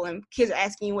school, and kids are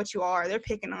asking you what you are. They're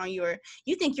picking on you, or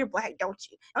you think you're black, don't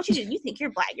you? You think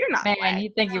you're black? You're not Man, black. you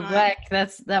think you're black?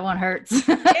 That one hurts.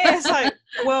 Yeah, it's like,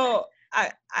 well,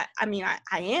 I mean,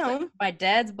 I am. My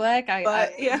dad's black.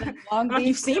 Yeah.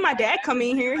 You've seen my dad come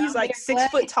in here. He's like 6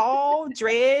 foot tall,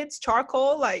 dreads,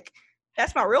 charcoal. Like,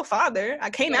 that's my real father. I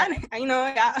came out,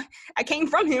 I came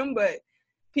from him, but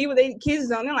kids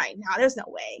don't, they're like, no, there's no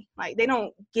way. Like, they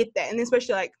don't get that. And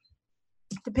especially like,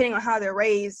 depending on how they're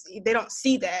raised, they don't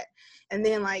see that. And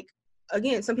then like,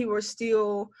 again, some people are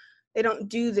still, they don't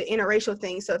do the interracial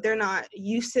thing. So if they're not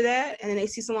used to that, and then they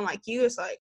see someone like you, it's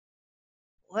like,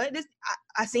 what?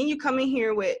 I seen you come in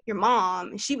here with your mom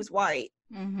and she was white.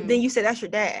 Mm-hmm. Then you said that's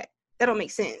your dad. That don't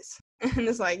make sense. And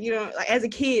it's like, like as a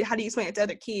kid, how do you explain it to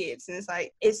other kids? And it's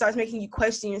like, it starts making you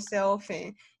question yourself,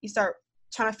 and you start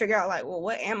trying to figure out like, well,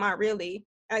 what am I really?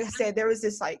 And like I said, there was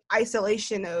this like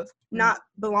isolation of not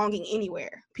belonging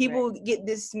anywhere. People get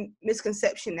this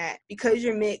misconception that because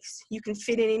you're mixed, you can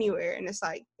fit in anywhere. And it's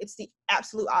like, it's the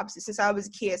absolute opposite. Since I was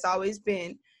a kid, it's always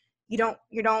been, you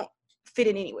don't fit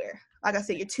in anywhere. Like I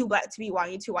said, you're too black to be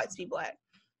white, you're too white to be black.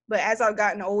 But as I've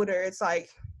gotten older, it's like,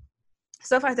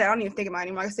 stuff like that I don't even think about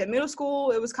anymore. Like I said, middle school,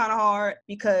 it was kind of hard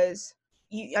because,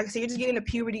 like I said, you're just getting to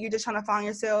puberty, you're just trying to find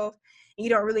yourself, and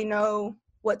you don't really know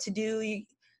what to do.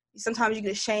 Sometimes you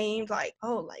get ashamed, like,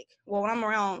 oh, like, well, when I'm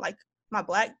around, like, my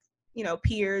black,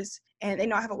 peers, and they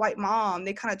know I have a white mom,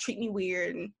 they kind of treat me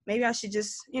weird, and maybe I should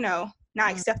just,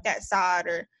 not accept that side,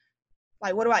 or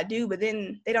like, what do I do? But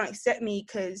then they don't accept me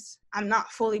because I'm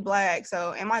not fully black.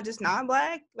 So am I just not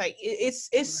black? like it's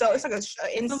like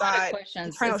a inside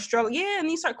internal struggle. Yeah,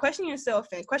 and you start questioning yourself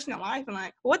and questioning life, and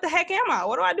like, what the heck am I?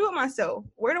 What do I do with myself?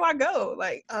 Where do I go?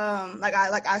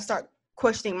 I start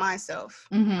questioning myself.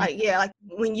 Mm-hmm. Like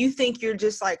when you think you're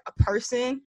just like a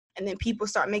person, and then people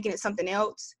start making it something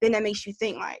else, then that makes you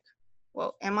think like,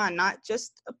 well, am I not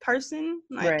just a person?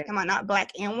 Like, am I not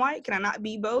black and white? Can I not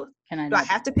be both? Do I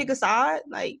have to pick a side?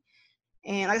 Like,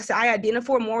 and like I said, I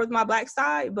identify more with my black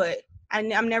side, but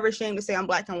I'm never ashamed to say I'm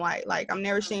black and white. Like, I'm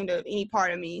never ashamed of any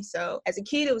part of me. So as a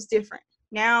kid, it was different.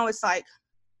 Now it's like,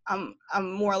 I'm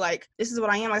more like, this is what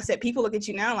I am. Like I said, people look at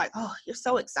you now like, oh, you're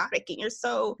so exotic and you're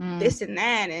so this and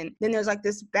that. And then there's like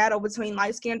this battle between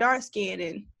light skin and dark skin.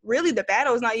 And really the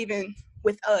battle is not even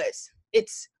with us.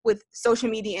 It's with social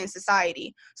media and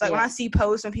society. So like when I see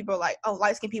posts and people are like, oh,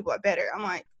 light skinned people are better, I'm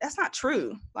like, that's not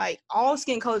true. Like, all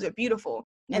skin colors are beautiful.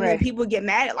 And then people get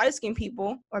mad at light skinned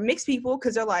people or mixed people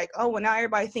because they're like, oh, well, now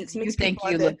everybody thinks mixed people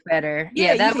are look better.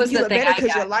 Yeah, that was the thing. You look better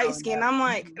because you're light skinned. I'm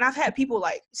like, and I've had people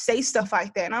like say stuff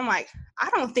like that, and I'm like, I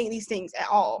don't think these things at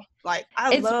all. Like,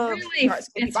 I love dark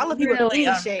skinned people. I love people of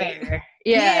any shade.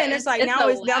 Yeah, and it's like now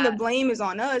the blame is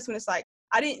on us when it's like,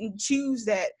 I didn't choose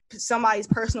that somebody's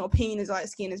personal opinion is light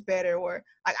skin is better, or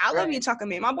like, I love you, chocolate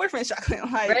man. My boyfriend's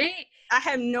chocolate. Like, I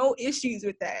have no issues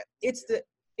with that. It's the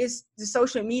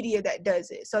social media that does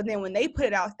it. So then when they put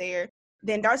it out there,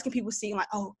 then dark skin people see like,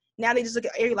 oh, now they just look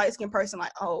at every light skin person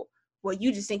like, oh, well,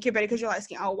 you just think you're better because you're light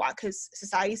skin. Oh, why? Because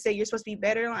society say you're supposed to be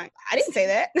better. Like, I didn't say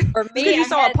that. For me, because you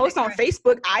saw a post on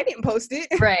Facebook, I didn't post it.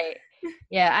 Right.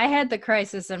 Yeah, I had the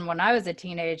crisis, and when I was a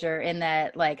teenager, in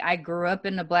that, like, I grew up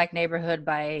in a black neighborhood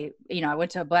I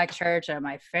went to a black church, and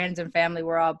my friends and family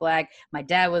were all black. My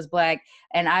dad was black,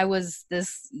 and I was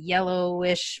this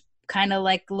yellowish, kind of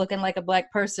like looking like a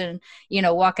black person,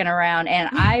 walking around. And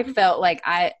I felt like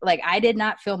I did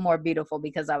not feel more beautiful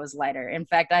because I was lighter. In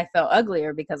fact, I felt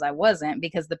uglier because I wasn't,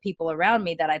 because the people around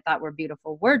me that I thought were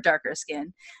beautiful were darker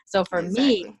skinned. So for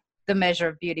me, the measure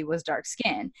of beauty was dark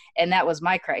skin. And that was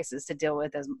my crisis to deal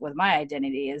with with my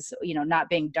identity is, not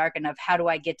being dark enough. How do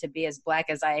I get to be as black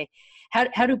as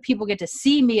how do people get to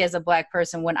see me as a black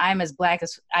person when I'm as black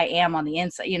as I am on the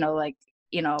inside?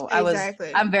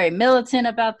 I'm very militant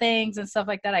about things and stuff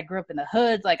like that. I grew up in the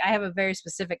hood. Like, I have a very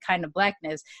specific kind of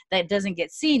blackness that doesn't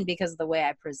get seen because of the way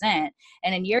I present.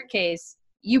 And in your case,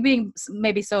 you being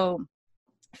maybe so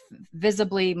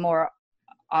visibly more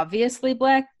obviously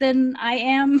black than I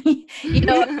am, in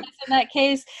that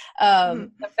case, the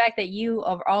fact that you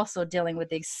are also dealing with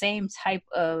the same type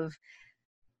of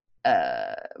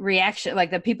reaction,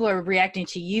 like the people are reacting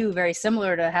to you very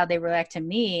similar to how they react to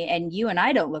me, and you and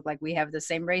I don't look like we have the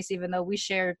same race, even though we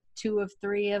share 2 of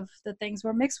 3 of the things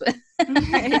we're mixed with.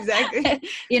 Exactly.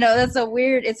 It's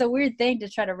a weird thing to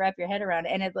try to wrap your head around,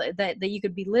 and that you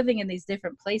could be living in these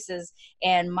different places.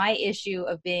 And my issue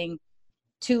of being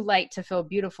too light to feel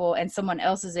beautiful and someone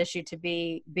else's issue to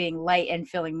be being light and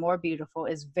feeling more beautiful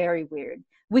is very weird.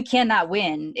 We cannot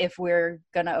win if we're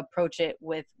gonna approach it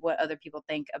with what other people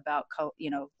think about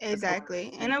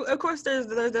exactly. And of course there's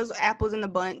those apples in the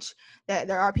bunch, that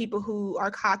there are people who are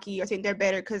cocky or think they're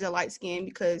better because they're light skinned,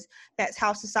 because that's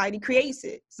how society creates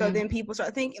it. So then people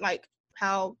start thinking like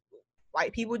how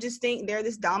white people just think they're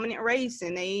this dominant race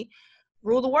and they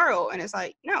rule the world, and it's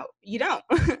like, no, you don't.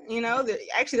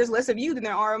 Actually there's less of you than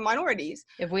there are of minorities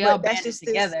if we all band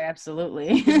together.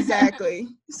 Absolutely. Exactly.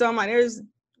 So I'm like,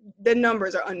 the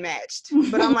numbers are unmatched,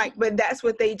 but I'm like, but that's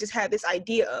what they just have this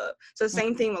idea of. So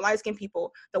same thing with light skinned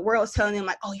people, the world's telling them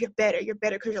like, oh, you're better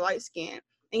because you're light skinned.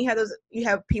 And you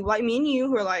have people like me and you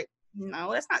who are like,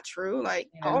 no, that's not true, like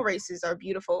all races are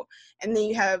beautiful. And then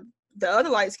you have the other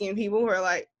light skinned people who are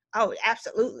like, oh,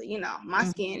 absolutely, my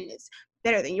skin is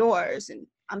better than yours, and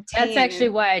I'm tan. That's actually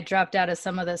why I dropped out of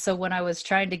some of the, so when I was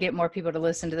trying to get more people to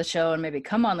listen to the show and maybe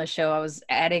come on the show, I was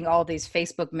adding all these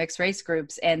Facebook mixed race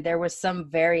groups, and there was some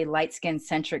very light skin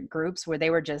centric groups where they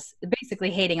were just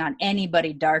basically hating on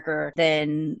anybody darker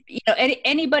than,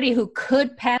 anybody who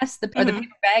could pass the paper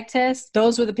bag test.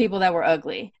 Those were the people that were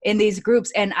ugly in these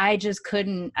groups. And I just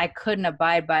couldn't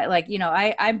abide by it. Like,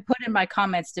 I'm put in my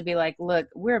comments to be like, look,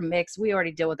 we're mixed. We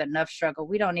already deal with enough struggle.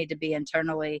 We don't need to be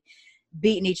internally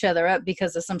beating each other up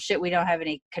because of some shit we don't have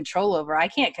any control over. I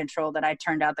can't control that I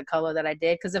turned out the color that I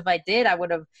did, because if I did,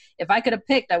 if I could have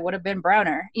picked, I would have been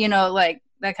browner, like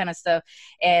that kind of stuff.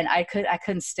 And I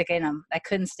couldn't stick in them. I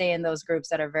couldn't stay in those groups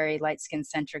that are very light skin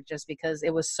centric, just because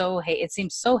it was it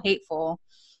seemed so hateful,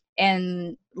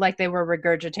 and like they were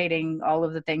regurgitating all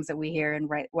of the things that we hear in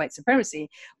white supremacy.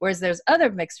 Whereas there's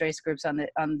other mixed race groups on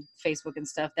Facebook and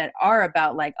stuff that are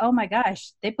about like, oh my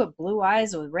gosh, they put blue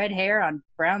eyes with red hair on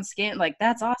brown skin, like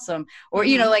that's awesome. Or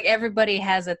like everybody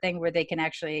has a thing where they can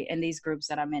actually, in these groups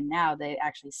that I'm in now, they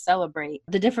actually celebrate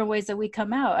the different ways that we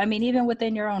come out. I mean, even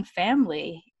within your own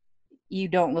family, you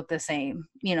don't look the same,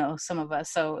 some of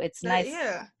us. So it's nice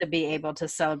to be able to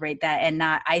celebrate that and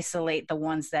not isolate the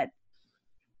ones that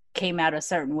came out a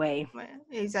certain way.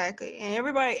 Exactly. And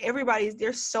everybody's,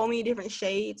 there's so many different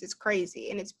shades. It's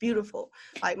crazy and it's beautiful.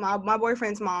 Like my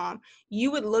boyfriend's mom,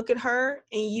 you would look at her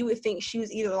and you would think she was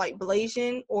either like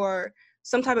Blasian or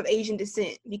some type of Asian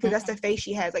descent, because that's the face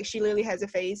she has. Like she literally has a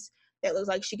face that looks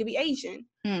like she could be Asian.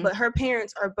 But her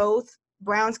parents are both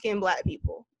brown skinned Black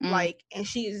people. Like, and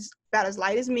she's about as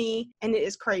light as me, and it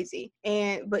is crazy.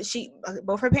 But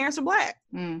both her parents are Black.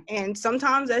 And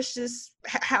sometimes that's just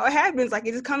how it happens. Like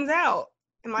it just comes out.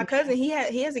 And my cousin, he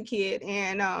has a kid,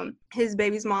 and his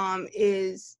baby's mom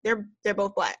they're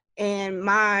both Black. And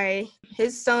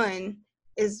his son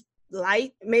is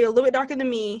light, maybe a little bit darker than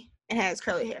me, and has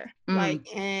curly hair.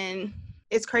 And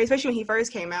it's crazy, especially when he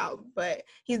first came out, but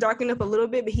he's darkened up a little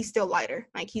bit, but he's still lighter.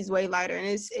 Like he's way lighter, and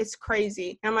it's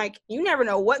crazy. And I'm like, you never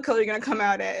know what color you're gonna come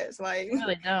out as. Like, I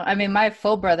really don't. I mean, my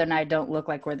full brother and I don't look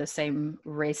like we're the same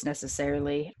race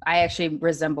necessarily. I actually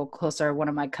resemble closer one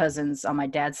of my cousins on my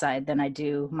dad's side than I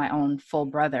do my own full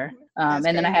brother. And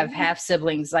then I have half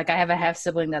siblings. Like I have a half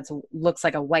sibling that looks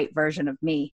like a white version of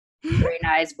me. Very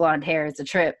nice blonde hair. It's a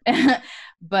trip.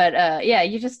 But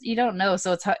you don't know.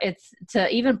 So it's to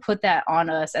even put that on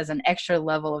us as an extra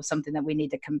level of something that we need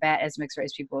to combat as mixed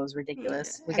race people is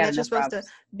ridiculous. We got enough supposed problems.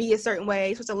 to be a certain way,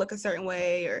 you're supposed to look a certain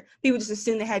way, or people just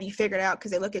assume they have you figured out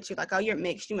because they look at you like, oh, you're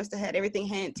mixed, you must have had everything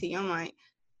handed to you. I'm like,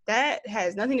 that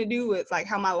has nothing to do with like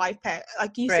how my life passed.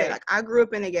 Like you said, like I grew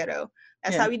up in the ghetto.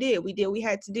 That's how we did. We did what we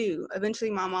had to do.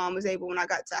 Eventually my mom was able, when I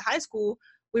got to high school,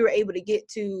 we were able to get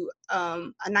to a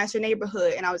nicer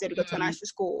neighborhood, and I was able to go to a nicer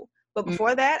school. But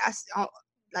before that, I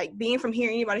like being from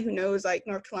here, anybody who knows like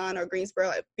North Carolina or Greensboro,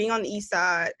 like being on the east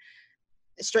side,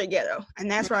 straight ghetto. And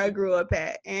that's where I grew up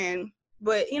at.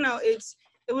 But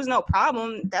it was no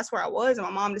problem. That's where I was. And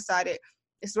my mom decided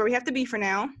this is where we have to be for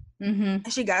now. And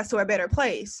she got us to a better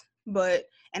place.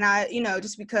 And I,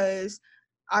 just because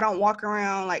I don't walk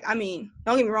around like, I mean,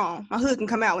 don't get me wrong, my hood can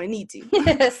come out when it need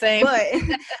to. Same. But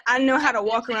I know how to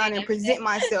walk around and present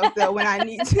myself though when I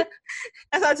need to.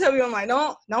 That's why I tell you, I'm like,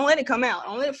 don't let it come out.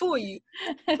 Don't let it fool you.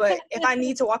 But if I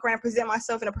need to walk around and present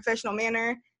myself in a professional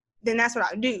manner, then that's what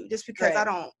I do. Just because I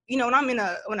don't, when I'm in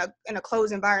a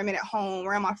closed environment at home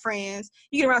around my friends,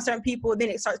 you get around certain people, then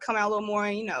it starts coming out a little more,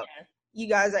 and you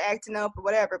guys are acting up or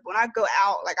whatever. But when I go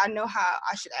out, like I know how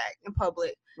I should act in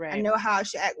public. Right. I know how I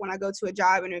should act when I go to a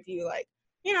job interview. Like,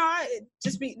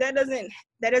 that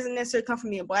doesn't necessarily come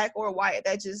from being Black or white.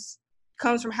 That just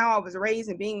comes from how I was raised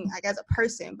and being like as a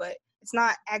person. But it's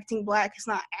not acting Black. It's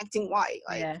not acting white.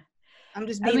 Like, I'm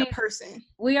just being a person.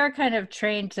 We are kind of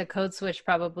trained to code switch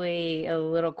probably a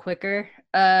little quicker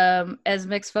as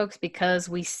mixed folks, because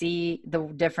we see the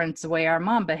difference the way our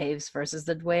mom behaves versus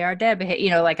the way our dad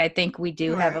behaves. Like I think we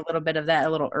do have a little bit of that a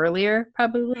little earlier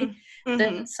probably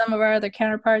than some of our other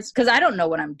counterparts, because I don't know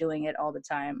when I'm doing it all the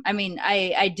time. I mean,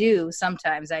 I do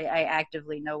sometimes. I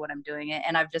actively know when I'm doing it,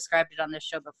 and I've described it on this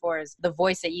show before as the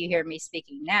voice that you hear me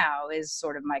speaking now is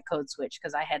sort of my code switch,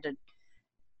 because I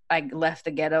left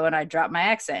the ghetto and I dropped my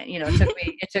accent.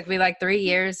 It took me like 3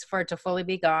 years for it to fully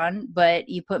be gone, but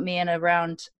you put me in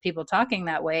around people talking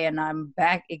that way and I'm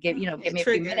back. Give me a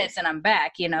few minutes and I'm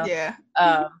back, Yeah.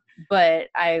 But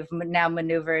I've now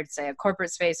maneuvered, say, a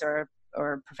corporate space or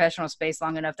professional space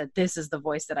long enough that this is the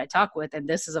voice that I talk with. And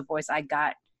this is a voice I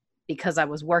got because I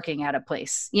was working at a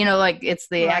place, like it's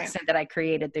the accent that I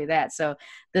created through that. So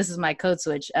this is my code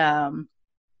switch.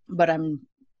 But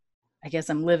I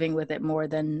guess I'm living with it more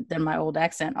than my old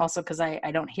accent, also because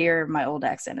I don't hear my old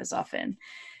accent as often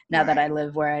now that I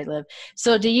live where I live.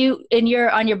 So do you,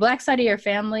 on your Black side of your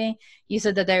family, you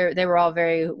said that they were all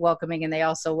very welcoming and they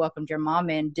also welcomed your mom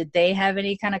in. Did they have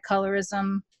any kind of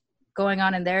colorism going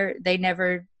on in there? They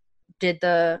never did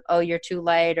you're too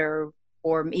light or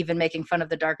even making fun of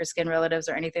the darker skin relatives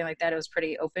or anything like that? It was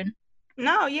pretty open?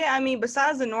 No, yeah. I mean,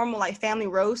 besides the normal like family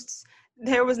roasts,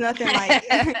 there was nothing like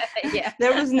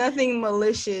there was nothing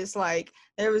malicious. Like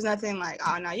there was nothing like,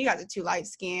 oh no, you guys are too light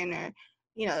skinned, or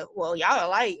well, y'all are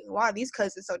light, why are these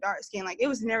cousins so dark skinned? Like it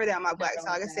was never that on my Black side.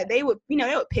 Like I said, they would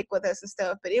pick with us and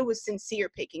stuff, but it was sincere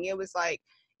picking. It was like,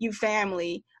 you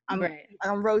family, I'm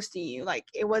roasting you. Like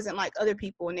it wasn't like other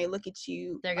people when they look at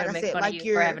you, they're gonna like make fun of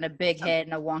you for having a big head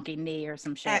and a wonky knee or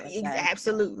some shit like that.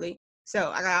 Absolutely.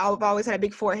 So I've always had a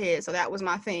big forehead, so that was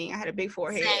my thing. I had a big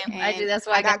forehead. Same. I do. That's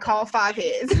why I got called five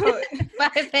heads.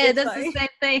 5 heads. That's like, the same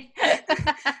thing.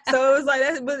 So it was like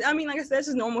that. But I mean, like I said, that's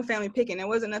just normal family picking. It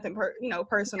wasn't nothing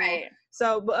personal. Right.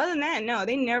 So, but other than that, no,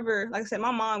 they never. Like I said,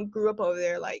 my mom grew up over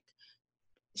there. Like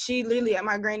she literally at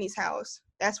my granny's house.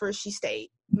 That's where she stayed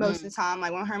most of the time.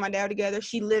 Like when her and my dad were together,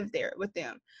 she lived there with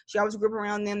them. She always grew up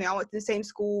around them. They all went to the same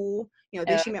school.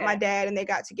 Then she met my dad and they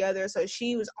got together. So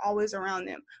she was always around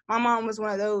them. My mom was one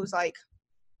of those, like,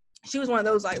 she was one of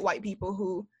those, like, white people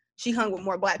who she hung with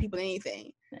more Black people than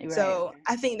anything. Right. So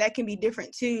I think that can be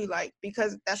different, too, like,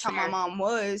 because that's how my mom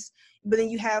was. But then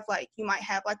you might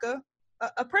have, like,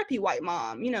 a preppy white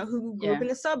mom, who grew up in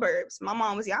the suburbs. My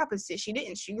mom was the opposite. She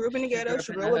didn't. She grew up in the ghetto.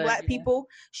 She grew up with Black people.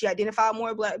 She identified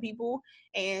more Black people.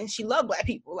 And she loved Black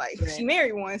people. Like, she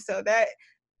married one. So that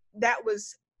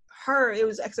was her. It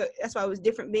was that's why it was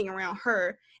different being around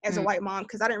her as a white mom,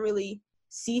 because I didn't really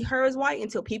see her as white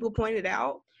until people pointed it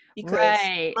out, because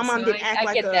my mom didn't act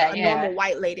like a normal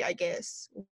white lady, I guess.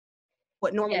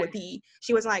 What normal would be.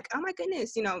 She was like, oh my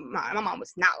goodness, my mom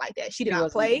was not like that. She did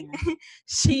not play.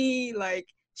 She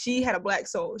had a Black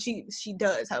soul. She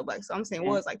does have a Black soul. I'm saying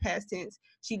was like past tense.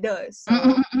 She does.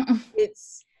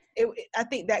 So I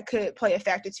think that could play a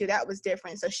factor too. That was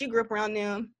different. So she grew up around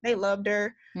them. They loved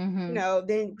her.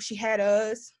 Then she had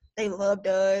us. They loved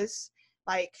us.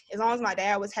 Like as long as my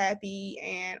dad was happy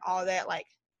and all that. Like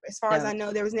as far as I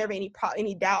know, there was never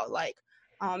any doubt. Like,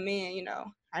 oh man,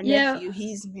 our nephew,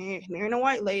 he's marrying a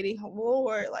white lady. Oh,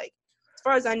 Lord, like as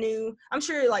far as I knew, I'm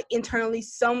sure like internally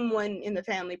someone in the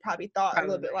family probably thought a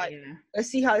little bit like, let's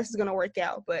see how this is gonna work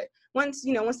out. But once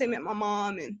they met my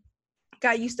mom and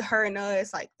got used to her and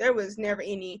us, like there was never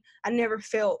I never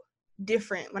felt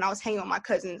different when I was hanging with my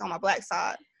cousins on my Black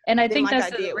side. And I think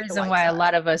that's the reason why a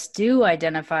lot of us do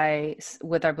identify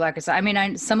with our Blacker side. I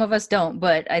mean, some of us don't,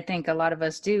 but I think a lot of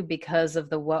us do because of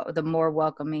the more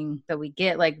welcoming that we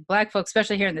get. Like Black folks,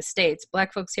 especially here in the States,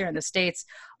 Black folks here in the States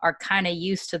are kind of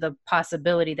used to the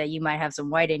possibility that you might have some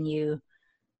white in you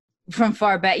from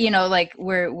far back, like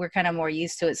we're kind of more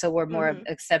used to it. So we're more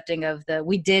accepting of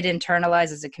we did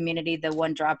internalize as a community, the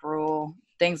 1 drop rule,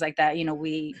 things like that.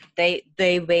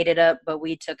 They made it up, but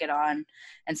we took it on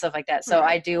and stuff like that. So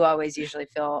I do always usually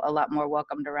feel a lot more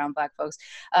welcomed around Black folks.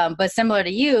 But similar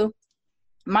to you,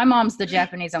 my mom's the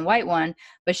Japanese and white one,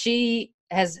 but she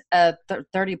has a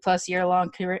 30 plus year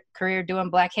long career doing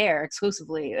Black hair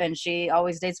exclusively. And she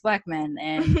always dates Black men.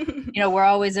 And, we're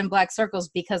always in Black circles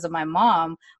because of my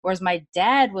mom. Whereas my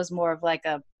dad was more of like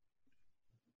a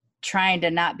trying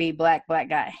to not be black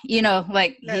guy,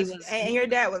 like he was. And your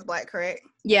dad was Black, correct?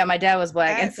 Yeah, my dad was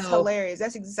Black. That's hilarious.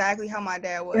 That's exactly how my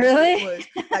dad was. Really?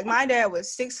 Like my dad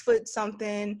was 6 foot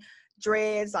something,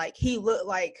 dreads. Like he looked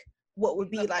like what would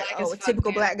be The like, black oh, as a fuck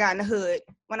typical dude. black guy in the hood.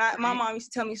 My Right. mom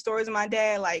used to tell me stories of my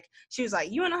dad. Like, she was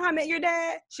like, you wanna know how I met your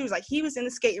dad? She was like, he was in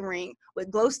the skating rink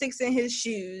with glow sticks in his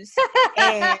shoes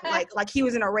and like he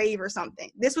was in a rave or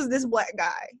something. This was this black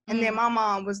guy. And then my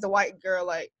mom was the white girl,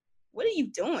 like, what are you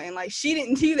doing? Like, she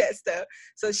didn't do that stuff.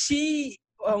 So she,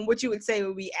 what you would say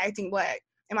would be acting black.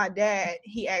 And my dad,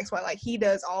 he acts white, like he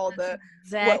does all the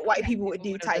what white people would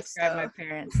do type stuff. My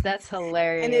parents. That's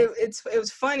hilarious. And it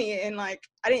was funny, and like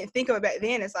I didn't think of it back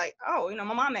then. It's like, oh, you know,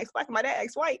 my mom acts black and my dad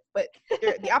acts white, but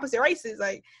they're the opposite races.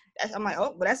 Like, I'm like,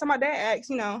 oh, but that's how my dad acts.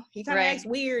 You know, he kind of acts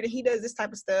weird and he does this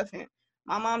type of stuff, and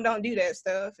my mom don't do that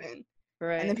stuff. And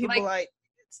and then people like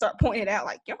start pointing it out,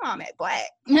 like, your mom act black.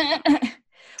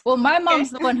 Well, my mom's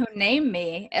the one who named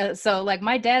me. So, like,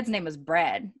 my dad's name is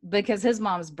Brad because his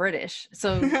mom's British.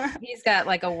 So he's got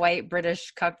like a white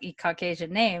British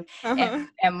Caucasian name. And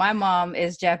my mom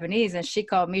is Japanese, and she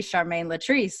called me Charmaine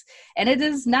Latrice. And it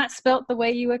is not spelt the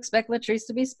way you expect Latrice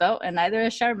to be spelt, and neither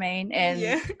is Charmaine. And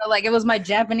so, like, it was my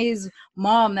Japanese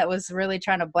mom that was really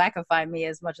trying to blackify me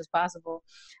as much as possible.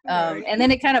 And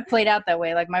then it kind of played out that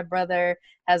way. Like, my brother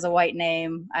has a white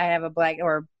name. I have a black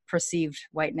or perceived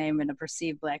white name and a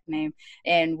perceived black name,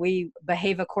 and we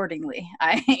behave accordingly.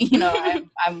 I'm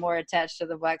more attached to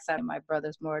the black side, and my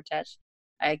brother's more attached,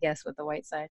 I guess, with the white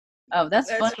side. Oh, that's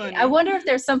funny. I wonder if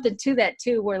there's something to that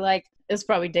too, where like it's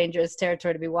probably dangerous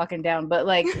territory to be walking down, but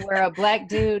like where a black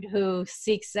dude who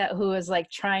seeks out, who is like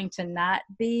trying to not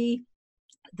be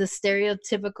the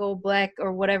stereotypical black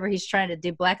or whatever he's trying to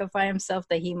de-blackify himself,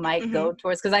 that he might go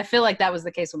towards, because I feel like that was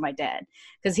the case with my dad,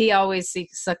 because he always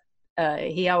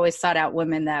sought out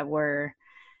women that were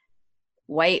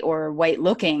white or white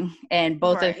looking, and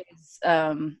both of his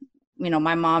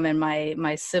my mom and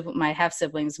my half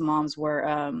siblings moms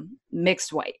were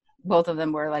mixed white. Both of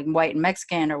them were like white and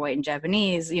Mexican or white and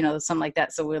Japanese, something like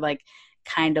that. So we're like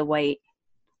kind of white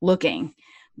looking,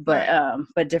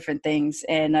 but different things.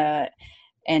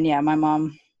 And yeah, my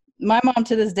mom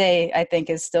to this day, I think,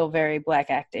 is still very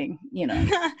black acting,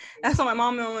 That's what my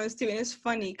mom was too. And it's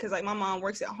funny because like my mom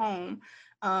works at home.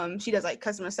 She does like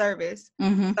customer service.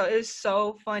 So it's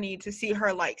so funny to see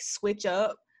her like switch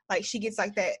up. Like she gets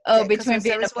like that. Between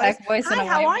being a black voice and hi,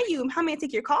 how are you? How may I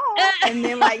take your call? And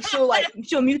then like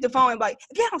she'll mute the phone and be like,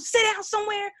 if you don't sit down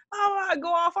somewhere,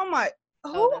 go off. I'm like,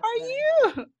 who are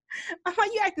you? I'm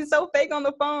like, you acting so fake on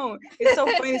the phone. It's so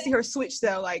funny to see her switch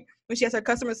though. Like when she has her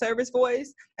customer service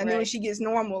voice, and then when she gets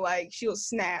normal, like she'll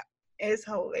snap. It's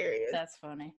hilarious. That's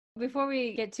funny. Before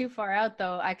we get too far out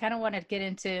though, I kind of want to get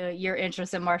into your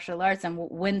interest in martial arts and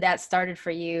when that started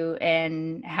for you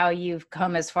and how you've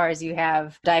come as far as you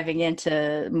have diving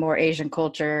into more Asian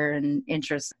culture and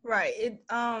interests. Right.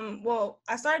 Well,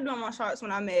 I started doing martial arts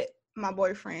when I met my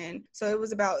boyfriend. So it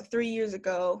was about 3 years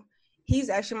ago. He's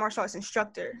actually a martial arts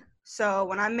instructor. So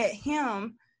when I met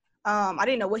him, I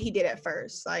didn't know what he did at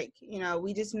first. Like,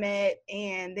 we just met,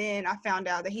 and then I found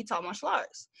out that he taught martial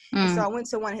arts. And so I went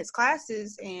to one of his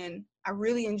classes, and I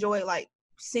really enjoyed like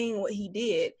seeing what he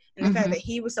did, and the fact that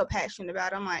he was so passionate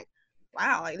about it. I'm like,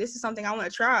 wow, like this is something I want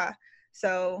to try.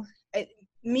 So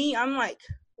I'm like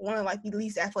one of like the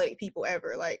least athletic people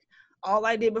ever. Like all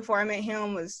I did before I met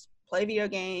him was play video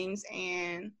games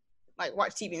and like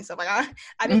watch TV and stuff. Like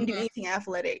I didn't do anything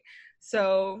athletic.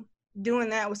 So doing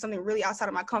that was something really outside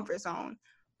of my comfort zone.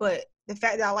 But the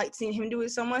fact that I liked seeing him do it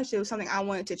so much, it was something I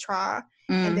wanted to try.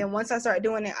 And then once I started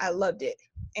doing it, I loved it.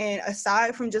 And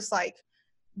aside from just like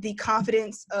the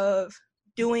confidence of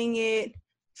doing it,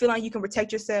 feeling like you can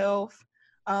protect yourself,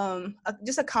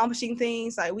 just accomplishing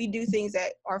things, like we do things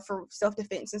that are for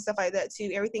self-defense and stuff like that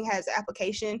too. Everything has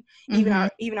application, even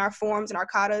our forms and our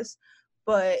katas.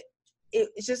 But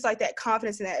it's just like that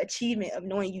confidence and that achievement of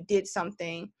knowing you did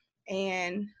something.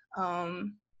 And like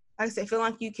I said, feel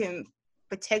like you can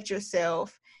protect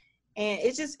yourself, and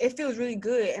it feels really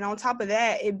good. And on top of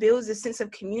that, it builds a sense of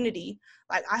community.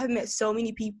 Like I have met so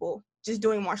many people just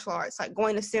doing martial arts, like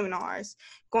going to seminars,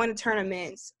 going to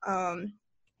tournaments,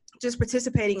 just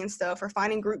participating in stuff or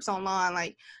finding groups online.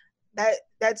 Like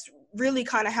that's really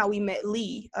kind of how we met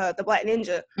Lee, the Black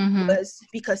Ninja, was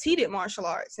because he did martial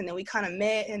arts, and then we kind of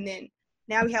met, and then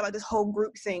now we have like this whole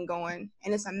group thing going,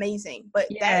 and it's amazing. But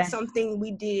that's something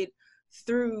we did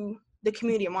through the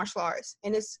community of martial arts,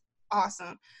 and it's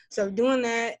awesome. So doing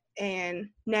that, and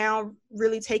now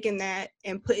really taking that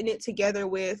and putting it together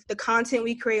with the content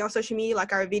we create on social media,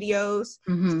 like our videos,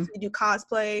 we do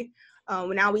cosplay.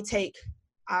 Now we take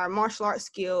our martial arts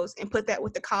skills and put that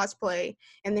with the cosplay,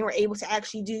 and then we're able to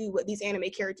actually do what these anime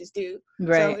characters do.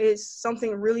 So it's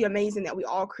something really amazing that we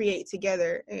all create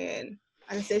together. And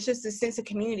like I said, it's just a sense of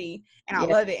community, and I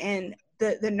love it. And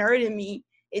the nerd in me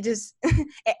it just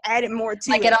it added more to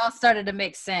like it. it all started to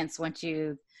make sense once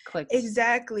you clicked.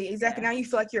 Exactly. Yeah. Now you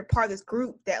feel like you're a part of this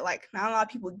group that like not a lot of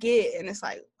people get, and it's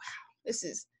like, wow, this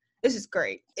is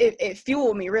great. It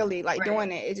fueled me really, like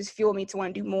doing it. It just fueled me to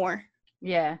want to do more.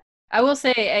 Yeah. I will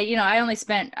say, I only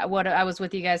spent I was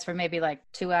with you guys for maybe like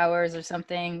 2 hours or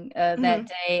something that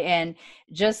day, and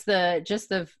just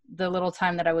the little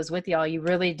time that I was with y'all, you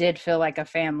really did feel like a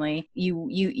family.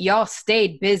 Y'all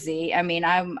stayed busy. I mean,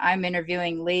 I'm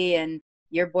interviewing Lee, and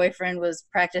your boyfriend was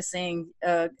practicing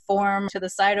form to the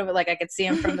side of it. Like I could see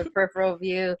him from the peripheral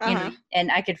view, you know,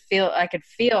 and I could feel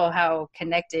how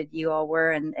connected you all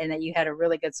were, and that you had a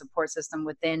really good support system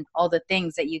within all the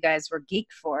things that you guys were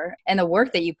geeked for and the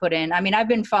work that you put in. I mean, I've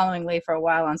been following Lee for a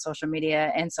while on social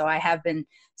media, and so I have been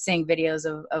seeing videos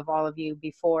of all of you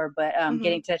before, but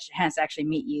getting to chance to actually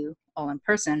meet you all in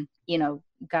person, you know,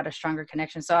 got a stronger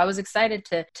connection. So I was excited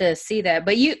to see that.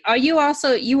 But you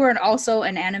were also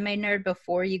an anime nerd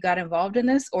before you got involved in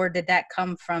this, or did that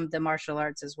come from the martial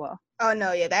arts as well? Oh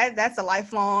no, yeah, that's a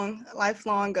lifelong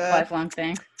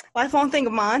thing. Lifelong thing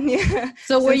of mine. Yeah.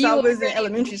 So were you I was in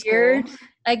elementary weird, school,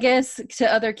 I guess,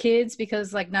 to other kids,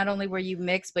 because like not only were you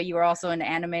mixed, but you were also into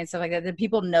anime and stuff like that. Did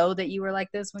people know that you were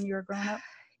like this when you were growing up?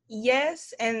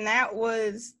 Yes, and that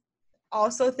was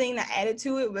also a thing that added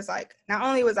to it. Was like, not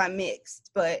only was I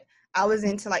mixed, but I was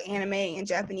into like anime and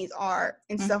Japanese art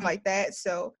and stuff like that.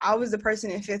 So I was the person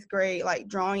in 5th grade like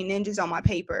drawing ninjas on my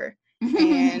paper,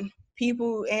 and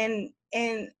people and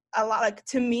a lot, like,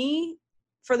 to me,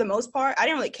 for the most part, I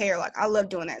didn't really care. Like, I loved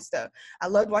doing that stuff. I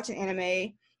loved watching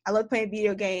anime. I loved playing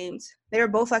video games. They were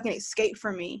both like an escape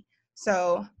for me.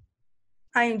 So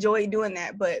I enjoyed doing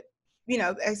that. But, you know,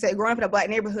 like I said, growing up in a Black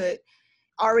neighborhood,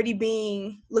 already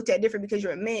being looked at different because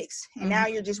you're a mix, and now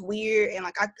you're just weird. And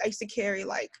like I used to carry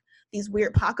like these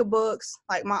weird pocketbooks.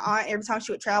 Like my aunt, every time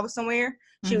she would travel somewhere,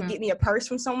 she would get me a purse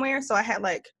from somewhere. So I had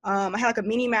like a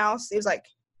Minnie Mouse. It was like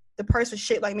the purse was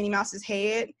shaped like Minnie Mouse's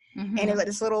head, and it was like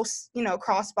this little, you know,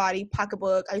 crossbody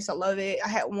pocketbook. I used to love it. I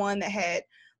had one that had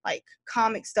like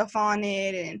comic stuff on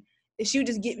it, and she would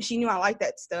just she knew I liked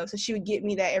that stuff, so she would get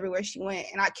me that everywhere she went,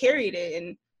 and I carried it.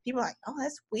 And people were like, oh,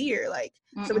 that's weird. Like,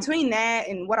 so between that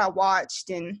and what I watched,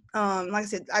 and like I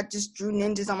said, I just drew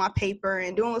ninjas on my paper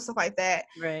and doing stuff like that.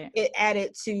 Right. It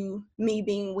added to me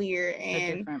being weird,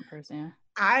 and a different person. Yeah.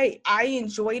 I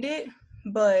enjoyed it,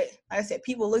 but like I said,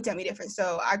 people looked at me different.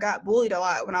 So I got bullied a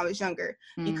lot when I was younger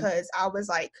because I was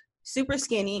like super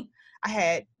skinny. I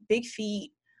had big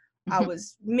feet. I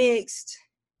was mixed.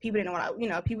 People didn't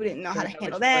know how to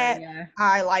handle that. Yeah.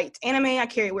 I liked anime. I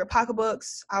carried weird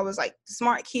pocketbooks. I was like the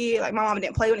smart kid. Like, my mom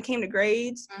didn't play when it came to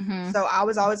grades. So I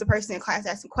was always the person in class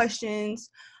asking questions.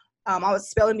 I was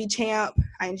spelling bee champ.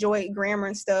 I enjoyed grammar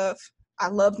and stuff. I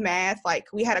loved math. Like,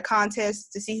 we had a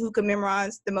contest to see who could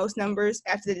memorize the most numbers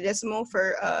after the decimal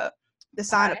for the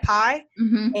sign of pi.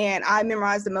 And I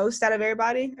memorized the most out of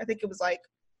everybody. I think it was like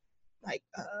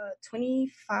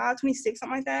 25, 26,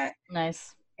 something like that.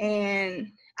 Nice.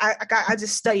 And I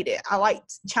just studied it. I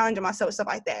liked challenging myself, stuff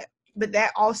like that. But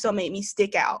that also made me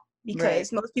stick out,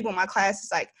 because most people in my class,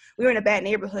 is like, we were in a bad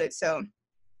neighborhood. So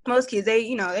most kids, they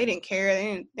didn't care.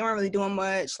 They weren't really doing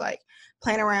much, like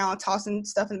playing around, tossing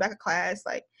stuff in the back of class.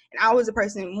 Like, and I was a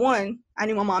person, one, I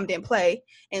knew my mom didn't play,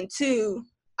 and two,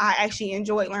 I actually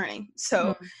enjoyed learning.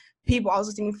 So people always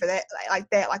looked at me for that, like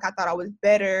that. Like, I thought I was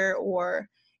better, or,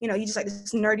 you know, you just like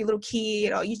this nerdy little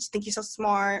kid, or you just think you're so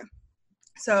smart.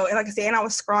 So, and like I said, and I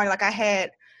was scrawny. Like, I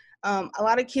had a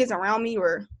lot of kids around me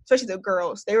were, especially the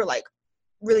girls, they were like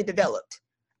really developed.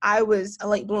 I was a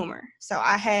late bloomer. So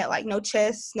I had like no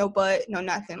chest, no butt, no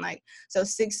nothing. Like, so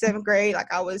 6th, 7th grade,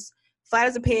 like, I was flat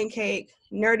as a pancake,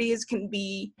 nerdy as can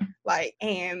be, like,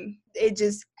 and it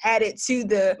just added to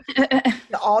the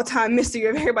all-time mystery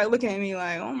of everybody looking at me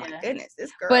like, oh my goodness,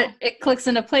 this girl. But it clicks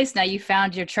into place now. You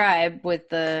found your tribe with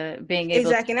the being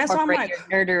able to incorporate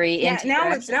your nerdery into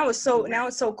now it's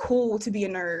so cool to be a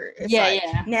nerd.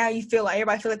 It's now you feel like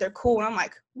everybody feel like they're cool, and I'm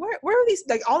like, where are these,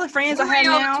 like, all the friends I have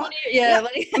now?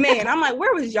 Man, I'm like,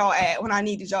 where was y'all at when I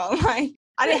needed y'all? Like,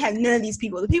 I didn't have none of these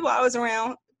people. The people I was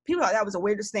around, people thought that was the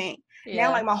weirdest thing. Yeah.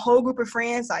 Now, like, my whole group of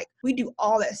friends, like, we do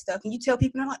all that stuff. And you tell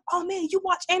people, and they're like, oh, man, you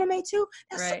watch anime too?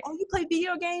 You play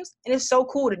video games? And it's so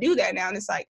cool to do that now. And it's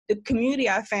like the community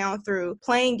I found through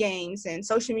playing games and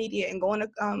social media and going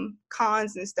to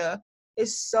cons and stuff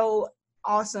is so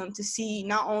awesome to see,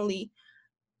 not only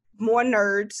more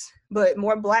nerds, but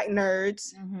more Black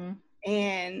nerds,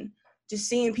 and just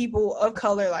seeing people of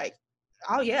color, like,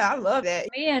 oh yeah, I love that.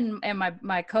 Me and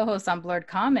my co-host on Blurred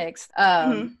Comics,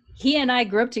 he and I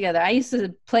grew up together. I used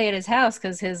to play at his house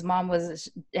because his mom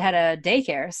had a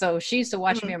daycare, so she used to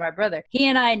watch me and my brother. He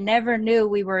and I never knew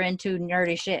we were into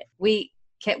nerdy shit.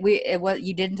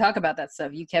 You didn't talk about that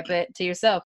stuff. You kept it to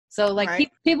yourself. So like Right.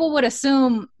 people would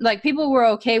assume, like, people were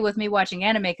okay with me watching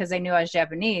anime because they knew I was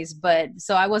Japanese, but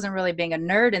so I wasn't really being a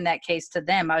nerd in that case to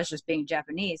them. I was just being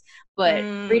Japanese. But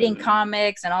reading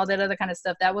comics and all that other kind of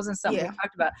stuff, that wasn't something we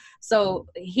talked about. So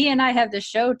he and I have this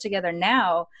show together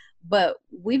now, but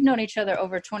we've known each other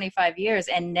over 25 years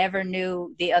and never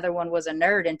knew the other one was a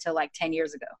nerd until like 10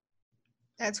 years ago.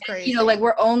 That's crazy. You know, like,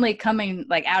 we're only coming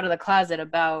like out of the closet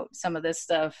about some of this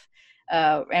stuff.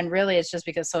 And really it's just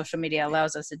because social media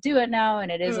allows us to do it now,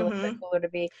 and it is a little bit cooler to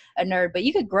be a nerd. But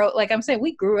you could grow, like I'm saying,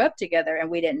 we grew up together and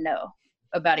we didn't know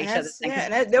about each other's things.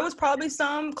 Yeah, there was probably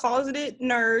some closeted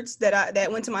nerds that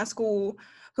went to my school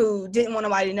who didn't want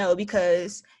nobody to know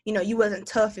because, you know, you wasn't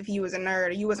tough if you was a nerd,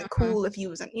 or you wasn't cool if you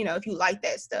wasn't, you know, if you liked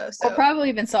that stuff. So or probably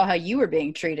even saw how you were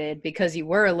being treated because you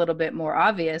were a little bit more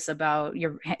obvious about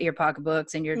your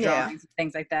pocketbooks and your drawings and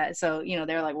things like that. So, you know,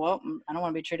 they're like, well, I don't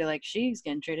want to be treated like she's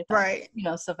getting treated. Right. You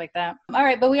know, stuff like that. All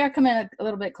right. But we are coming a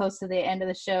little bit close to the end of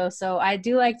the show. So I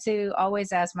do like to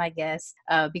always ask my guests,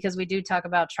 because we do talk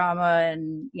about trauma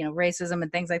and, you know, racism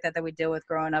and things like that we deal with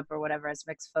growing up or whatever as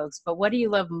mixed folks. But what do you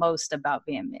love most about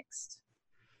being mixed?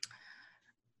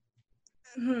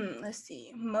 Let's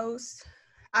see.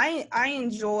 I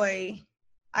enjoy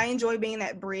being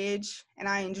that bridge, and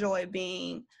I enjoy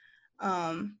being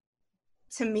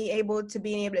being able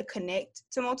to connect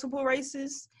to multiple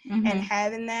races and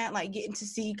having that, like, getting to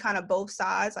see kind of both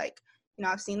sides. Like, you know,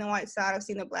 I've seen the white side, I've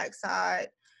seen the black side,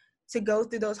 to go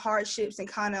through those hardships and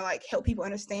kind of like help people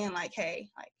understand, like, hey,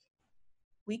 like,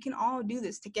 we can all do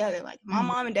this together. Like, my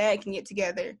mom and dad can get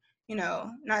together, you know,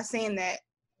 not saying that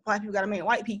black people got to marry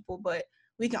white people, but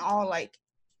we can all like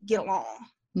get along.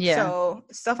 Yeah. So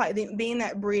stuff like being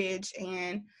that bridge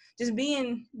and just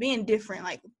being different,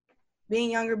 like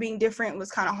being younger, being different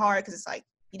was kind of hard because it's like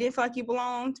you didn't feel like you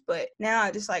belonged. But now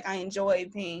I just like, I enjoy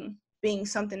being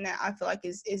something that I feel like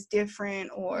is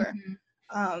different, or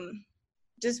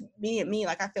just being me.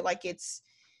 Like, I feel like it's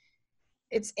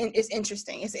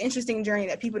interesting. It's an interesting journey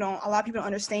that a lot of people don't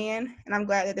understand. And I'm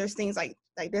glad that there's things like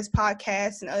this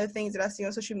podcast and other things that I see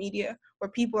on social media where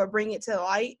people are bringing it to the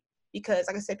light, because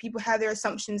like I said, people have their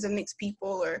assumptions of mixed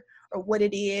people or what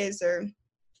it is, or,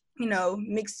 you know,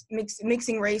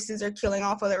 mixing races or killing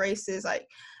off other races. Like,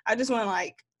 I just want to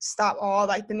like stop all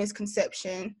like the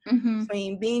misconception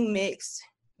between being mixed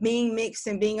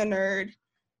and being a nerd,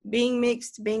 being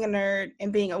mixed, being a nerd,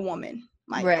 and being a woman.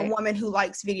 Like, a woman who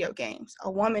likes video games, a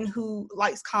woman who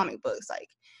likes comic books, like,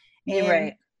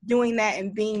 and doing that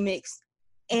and being mixed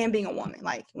and being a woman.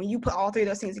 Like, when you put all three of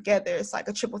those things together, it's like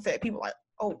a triple threat. People are like,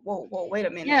 oh, whoa, wait a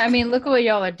minute. Yeah, I mean, look at what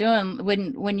y'all are doing.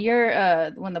 When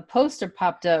you're when the poster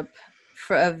popped up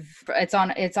it's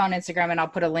on Instagram, and I'll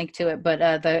put a link to it. But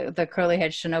the Curly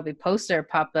Head Shinobi poster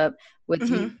popped up with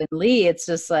you and Lee. It's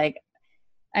just like,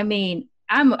 I mean,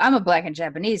 I'm a Black and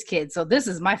Japanese kid, so this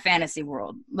is my fantasy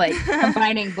world. Like,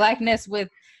 combining Blackness with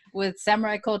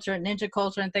samurai culture and ninja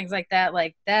culture and things like that.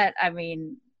 Like, that, I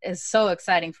mean, is so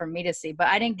exciting for me to see. But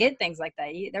I didn't get things like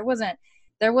that. There wasn't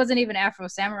even Afro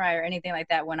Samurai or anything like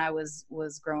that when I was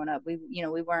growing up. We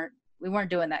weren't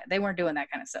doing that. They weren't doing that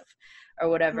kind of stuff or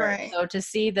whatever. Right. So to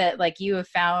see that, like, you have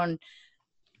found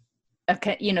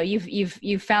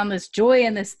you've found this joy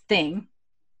in this thing,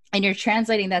 and you're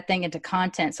translating that thing into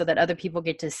content so that other people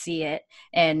get to see it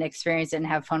and experience it and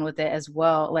have fun with it as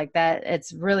well. Like, that,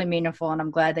 it's really meaningful. And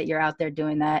I'm glad that you're out there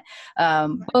doing that.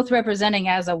 Both representing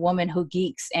as a woman who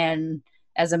geeks and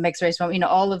as a mixed race woman, you know,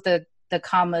 all of the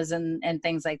commas and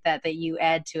things like that you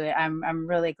add to it. I'm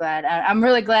really glad. I'm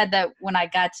really glad that when I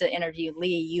got to interview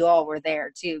Lee, you all were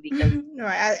there too, because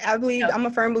I believe, you know, I'm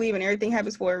a firm believer in everything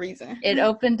happens for a reason. It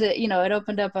opened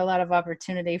up a lot of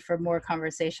opportunity for more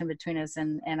conversation between us,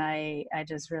 and I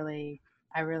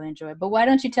really enjoy it. But why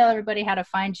don't you tell everybody how to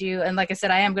find you? And like I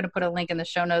said, I am going to put a link in the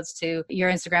show notes to your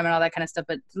Instagram and all that kind of stuff,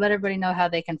 but let everybody know how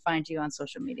they can find you on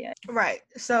social media. Right.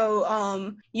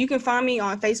 So you can find me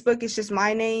on Facebook. It's just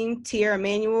my name, Tierra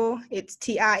Manuel. It's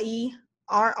TIERRA,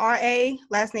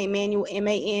 last name Manuel,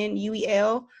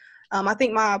 MANUEL. I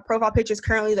think my profile picture is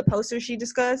currently the poster she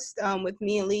discussed with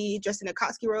me and Lee dressed in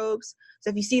Akatsuki robes. So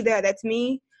if you see that, that's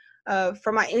me.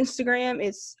 For my Instagram,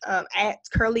 it's at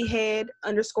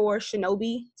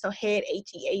curlyhead_shinobi. So head,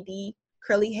 HEAD,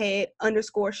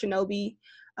 curlyhead_shinobi.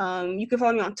 You can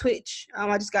follow me on Twitch.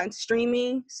 I just got into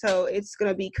streaming, so it's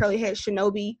gonna be curlyhead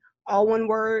shinobi, all one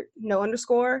word, no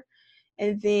underscore.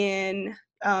 And then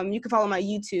you can follow my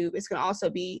YouTube. It's going to also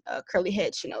be Curly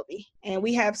Head Shinobi. And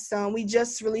we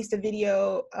just released a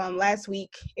video last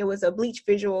week. It was a bleach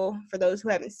visual for those who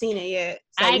haven't seen it yet.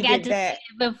 So I got to see it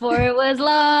before it was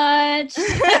launched.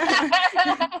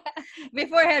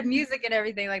 Before it had music and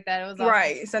everything like that. It was awesome.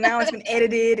 Right. So now it's been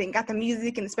edited and got the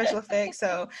music and the special effects.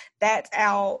 So that's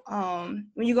out.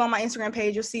 When you go on my Instagram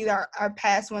page, you'll see our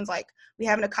past ones. Like we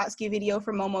have an Akatsuki video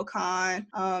for MomoCon.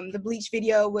 The bleach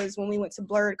video was when we went to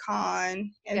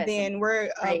BlurredCon. And then we're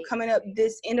coming up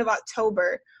this end of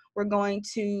October. We're going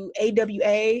to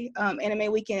AWA,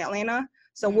 Anime Week in Atlanta.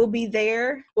 So we'll be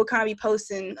there. We'll kind of be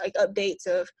posting like updates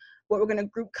of what we're going to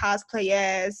group cosplay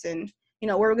as and, you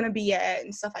know, where we're going to be at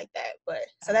and stuff like that. But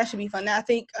so that should be fun. Now, I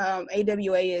think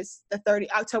AWA is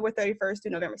October 31st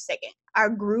through November 2nd. Our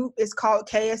group is called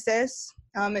KSS.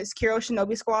 It's Kiro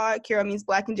Shinobi Squad. Kiro means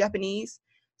Black in Japanese.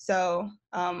 So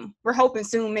we're hoping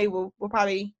soon maybe we'll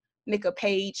probably make a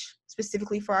page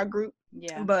specifically for our group.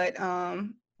 Yeah. But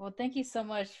well, thank you so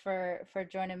much for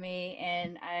joining me.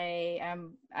 And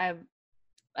I'm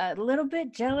a little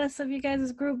bit jealous of you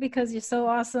guys' group because you're so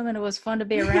awesome and it was fun to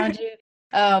be around you.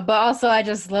 But also I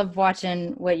just love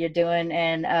watching what you're doing,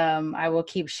 and I will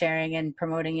keep sharing and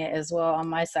promoting it as well on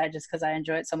my side just because I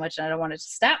enjoy it so much and I don't want it to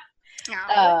stop.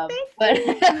 But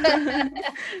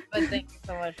thank you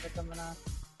so much for coming on.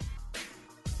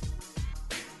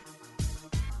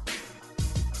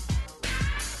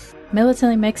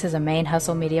 Militantly Mixed is a Main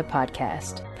Hustle Media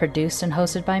podcast, produced and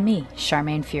hosted by me,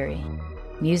 Charmaine Fury.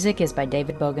 Music is by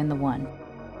David Bogan the One.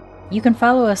 You can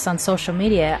follow us on social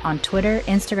media on Twitter,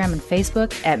 Instagram, and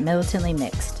Facebook at Militantly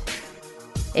Mixed.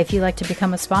 If you'd like to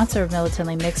become a sponsor of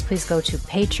Militantly Mixed, please go to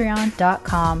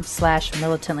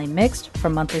patreon.com/militantlymixed for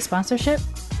monthly sponsorship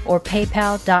or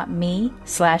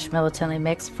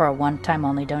paypal.me/militantlymixed for a one-time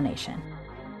only donation.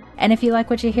 And if you like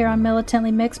what you hear on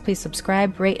Militantly Mixed, please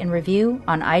subscribe, rate, and review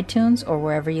on iTunes or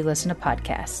wherever you listen to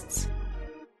podcasts.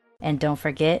 And don't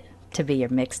forget to be your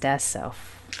mixed-ass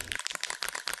self.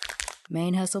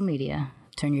 Main Hustle Media.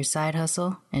 Turn your side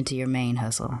hustle into your main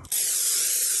hustle.